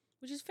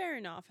 which is fair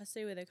enough. I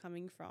see where they're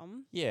coming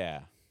from,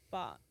 Yeah.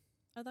 but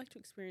I'd like to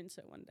experience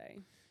it one day.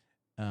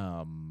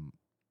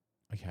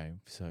 Okay,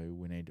 so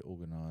we need to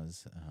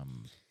organise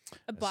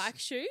A bike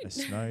shoot. a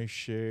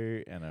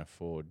snowshoe and a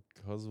Ford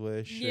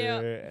Cosworth shoot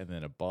Yep. and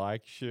then a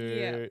bike shoot.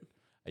 Yep.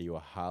 Are you a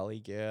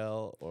Harley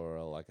girl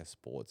or like a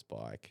sports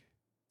bike?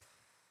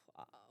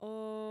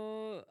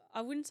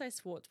 I wouldn't say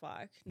sports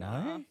bike.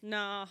 No?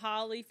 Nah,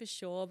 Harley for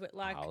sure, but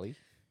like Harley?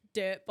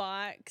 dirt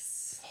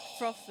bikes,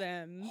 froth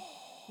them.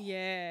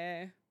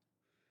 Yeah.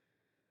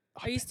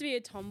 I used to be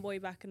a tomboy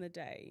back in the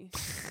day.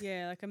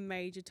 Yeah, like a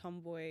major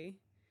tomboy.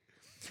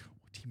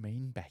 What do you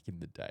mean back in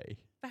the day?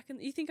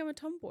 You think I'm a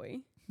tomboy?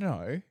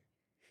 No,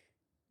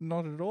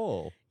 not at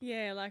all.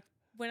 Yeah, like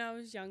when I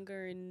was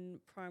younger in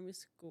primary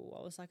school,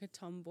 I was like a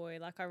tomboy.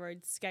 Like I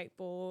rode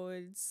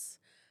skateboards,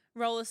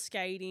 roller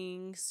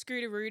skating,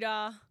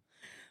 scooter-rooter,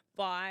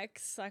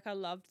 bikes. Like I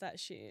loved that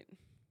shit.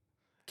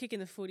 Kicking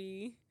the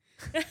footy.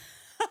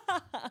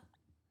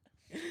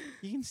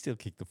 You can still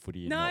kick the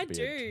footy and No, not, I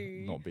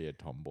do. not be a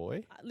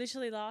tomboy.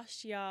 Literally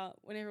last year,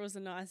 whenever it was a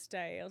nice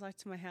day, I was like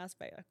to my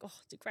housemate, like, oh,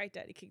 it's a great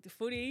day to kick the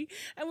footy.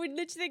 And we'd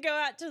literally go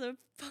out to the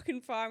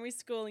fucking primary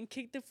school and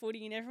kick the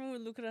footy, and everyone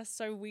would look at us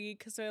so weird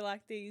because we're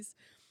like these,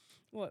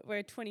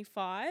 we're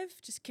 25,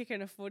 just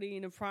kicking a footy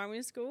in a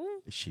primary school.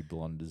 Is she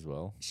blonde as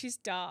well? She's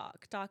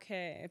dark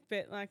hair,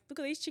 but like, look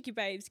at these chicky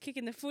babes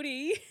kicking the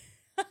footy.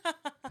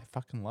 I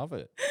fucking love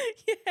it.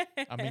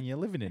 Yeah. I mean, you're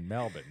living in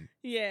Melbourne.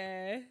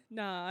 Yeah.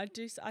 Nah, I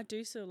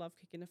do still love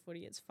kicking the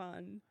footy. It's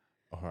fun.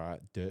 All right,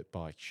 dirt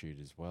bike shoot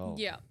as well.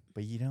 Yeah.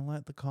 But you don't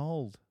like the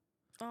cold.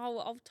 Oh, well,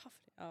 I'll tough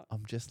it out.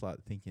 I'm just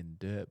like thinking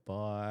dirt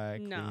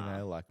bike, Nah. you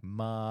know, like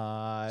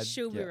mud.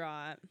 She'll be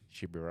right.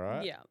 She'll be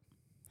right? Yeah.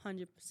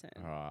 100%.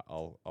 All right,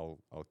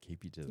 I'll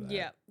keep you to that.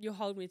 Yeah. You'll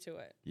hold me to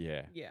it.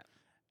 Yeah. Yeah.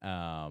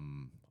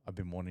 I've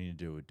been wanting to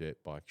do a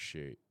dirt bike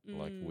shoot,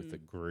 like with a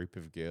group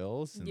of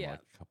girls and like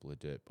a couple of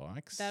dirt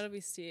bikes. That'll be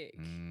sick.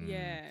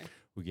 Yeah.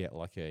 We get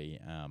like a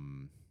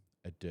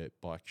dirt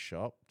bike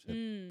shop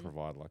to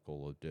provide like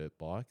all the dirt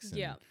bikes.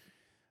 And,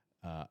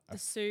 the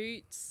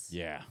suits.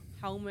 Yeah.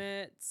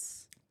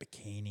 Helmets.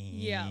 Bikinis.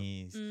 Yeah.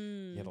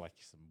 You had like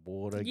some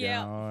water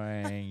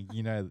going.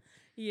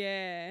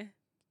 Yeah.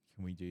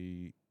 Can we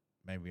do?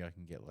 Maybe I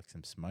can get like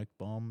some smoke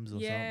bombs or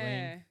something.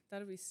 Yeah,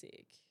 that'll be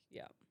sick.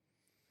 Yeah.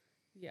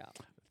 Yeah.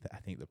 I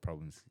think the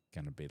problem's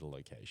going to be the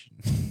location.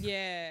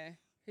 Yeah.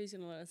 Who's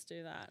going to let us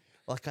do that?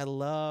 Like I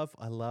love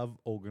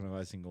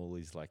organizing all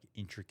these like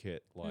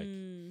intricate like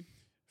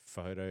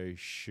photo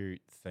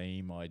shoot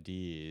theme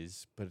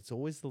ideas, but it's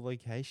always the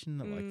location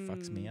that like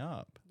fucks me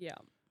up. Yeah.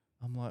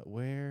 I'm like,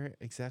 where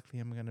exactly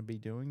am I going to be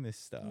doing this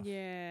stuff?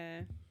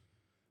 Yeah.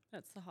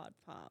 That's the hard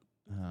part,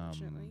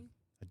 unfortunately.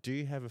 I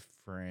do have a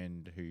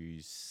friend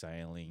who's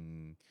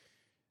sailing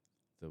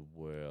the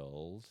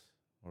world,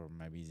 or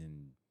maybe he's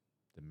in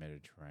the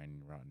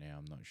Mediterranean right now.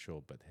 I'm not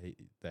sure, but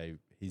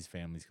his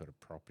family's got a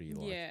property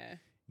like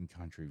in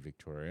country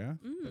Victoria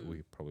that we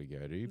could probably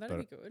go to.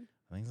 That'd be good.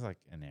 I think it's like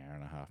an hour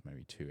and a half,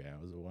 maybe 2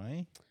 hours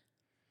away.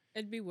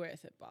 It'd be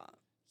worth it, but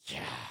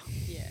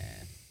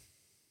yeah,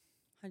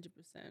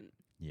 100%.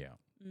 Yeah.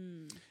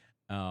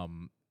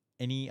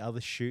 Any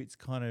other shoots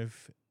kind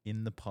of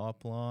in the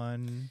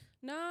pipeline?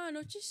 No,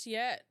 not just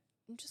yet.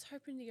 I'm just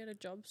hoping to get a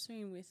job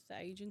soon with the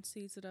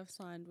agencies that I've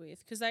signed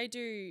with, because they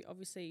do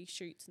obviously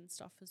shoots and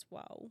stuff as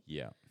well.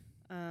 Yeah.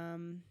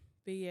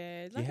 But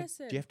yeah, like I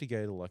said, do you have to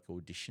go to like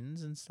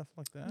auditions and stuff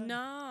like that?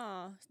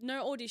 Nah,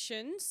 no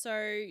auditions. So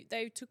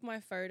they took my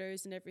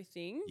photos and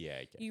everything. Yeah.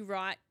 Okay. You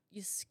write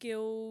your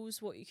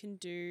skills, what you can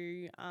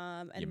do,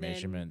 and your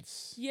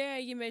measurements. Yeah,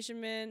 your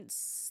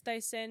measurements. They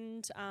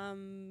send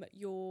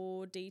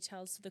your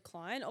details to the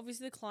client.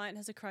 Obviously, the client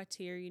has a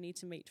criteria you need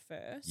to meet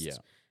first. Yeah.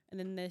 And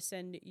then they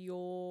send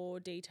your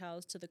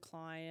details to the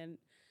client.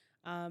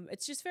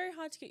 It's just very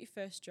hard to get your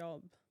first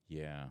job.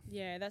 Yeah.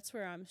 Yeah, that's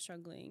where I'm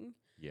struggling.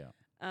 Yeah.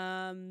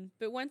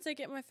 But once I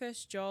get my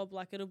first job,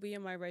 like it'll be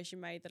in my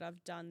resume that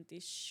I've done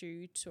this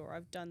shoot or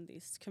I've done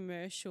this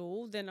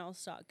commercial, then I'll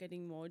start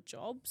getting more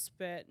jobs.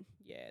 But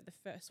yeah, the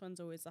first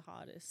one's always the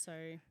hardest. So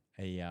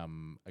a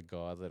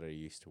guy that I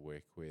used to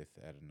work with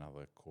at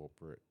another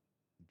corporate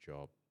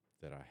job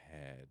that I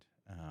had,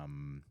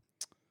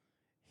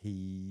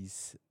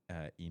 he's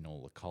in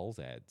all the Coles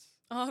ads.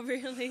 Oh,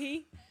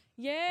 really?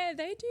 Yeah,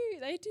 they do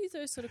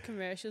those sort of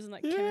commercials and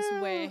like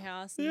Chemist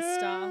Warehouse and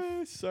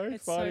stuff. So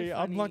funny.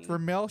 I'm like,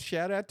 Ramel,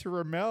 shout out to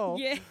Ramel.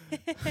 Yeah.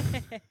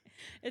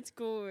 It's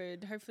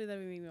good. Hopefully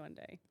that'll be me one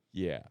day.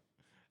 Yeah.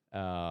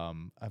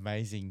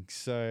 Amazing.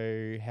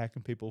 So how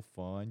can people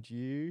find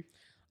you?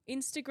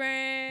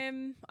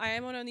 Instagram. I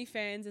am on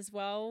OnlyFans as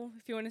well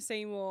if you want to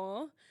see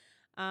more.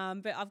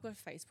 But I've got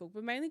Facebook,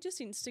 but mainly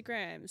just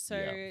Instagram. So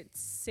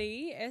it's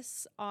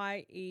CSIE.Phillips,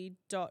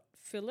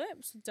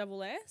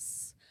 double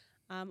S.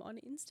 On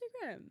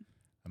Instagram.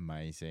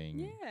 Amazing.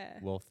 Yeah.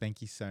 Well, thank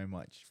you so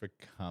much for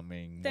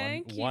coming.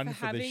 Thank you one for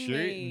for having the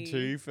shoot me. and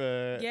two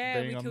for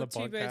being on the podcast. Yeah, we killed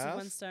two birds with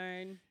one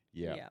stone.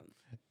 Yeah.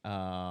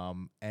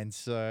 And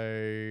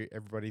so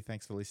everybody,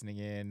 thanks for listening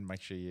in.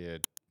 Make sure you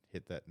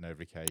hit that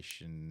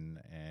notification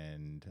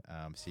and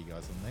see you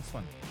guys on the next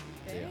one.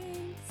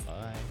 Thanks.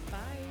 Bye. Bye.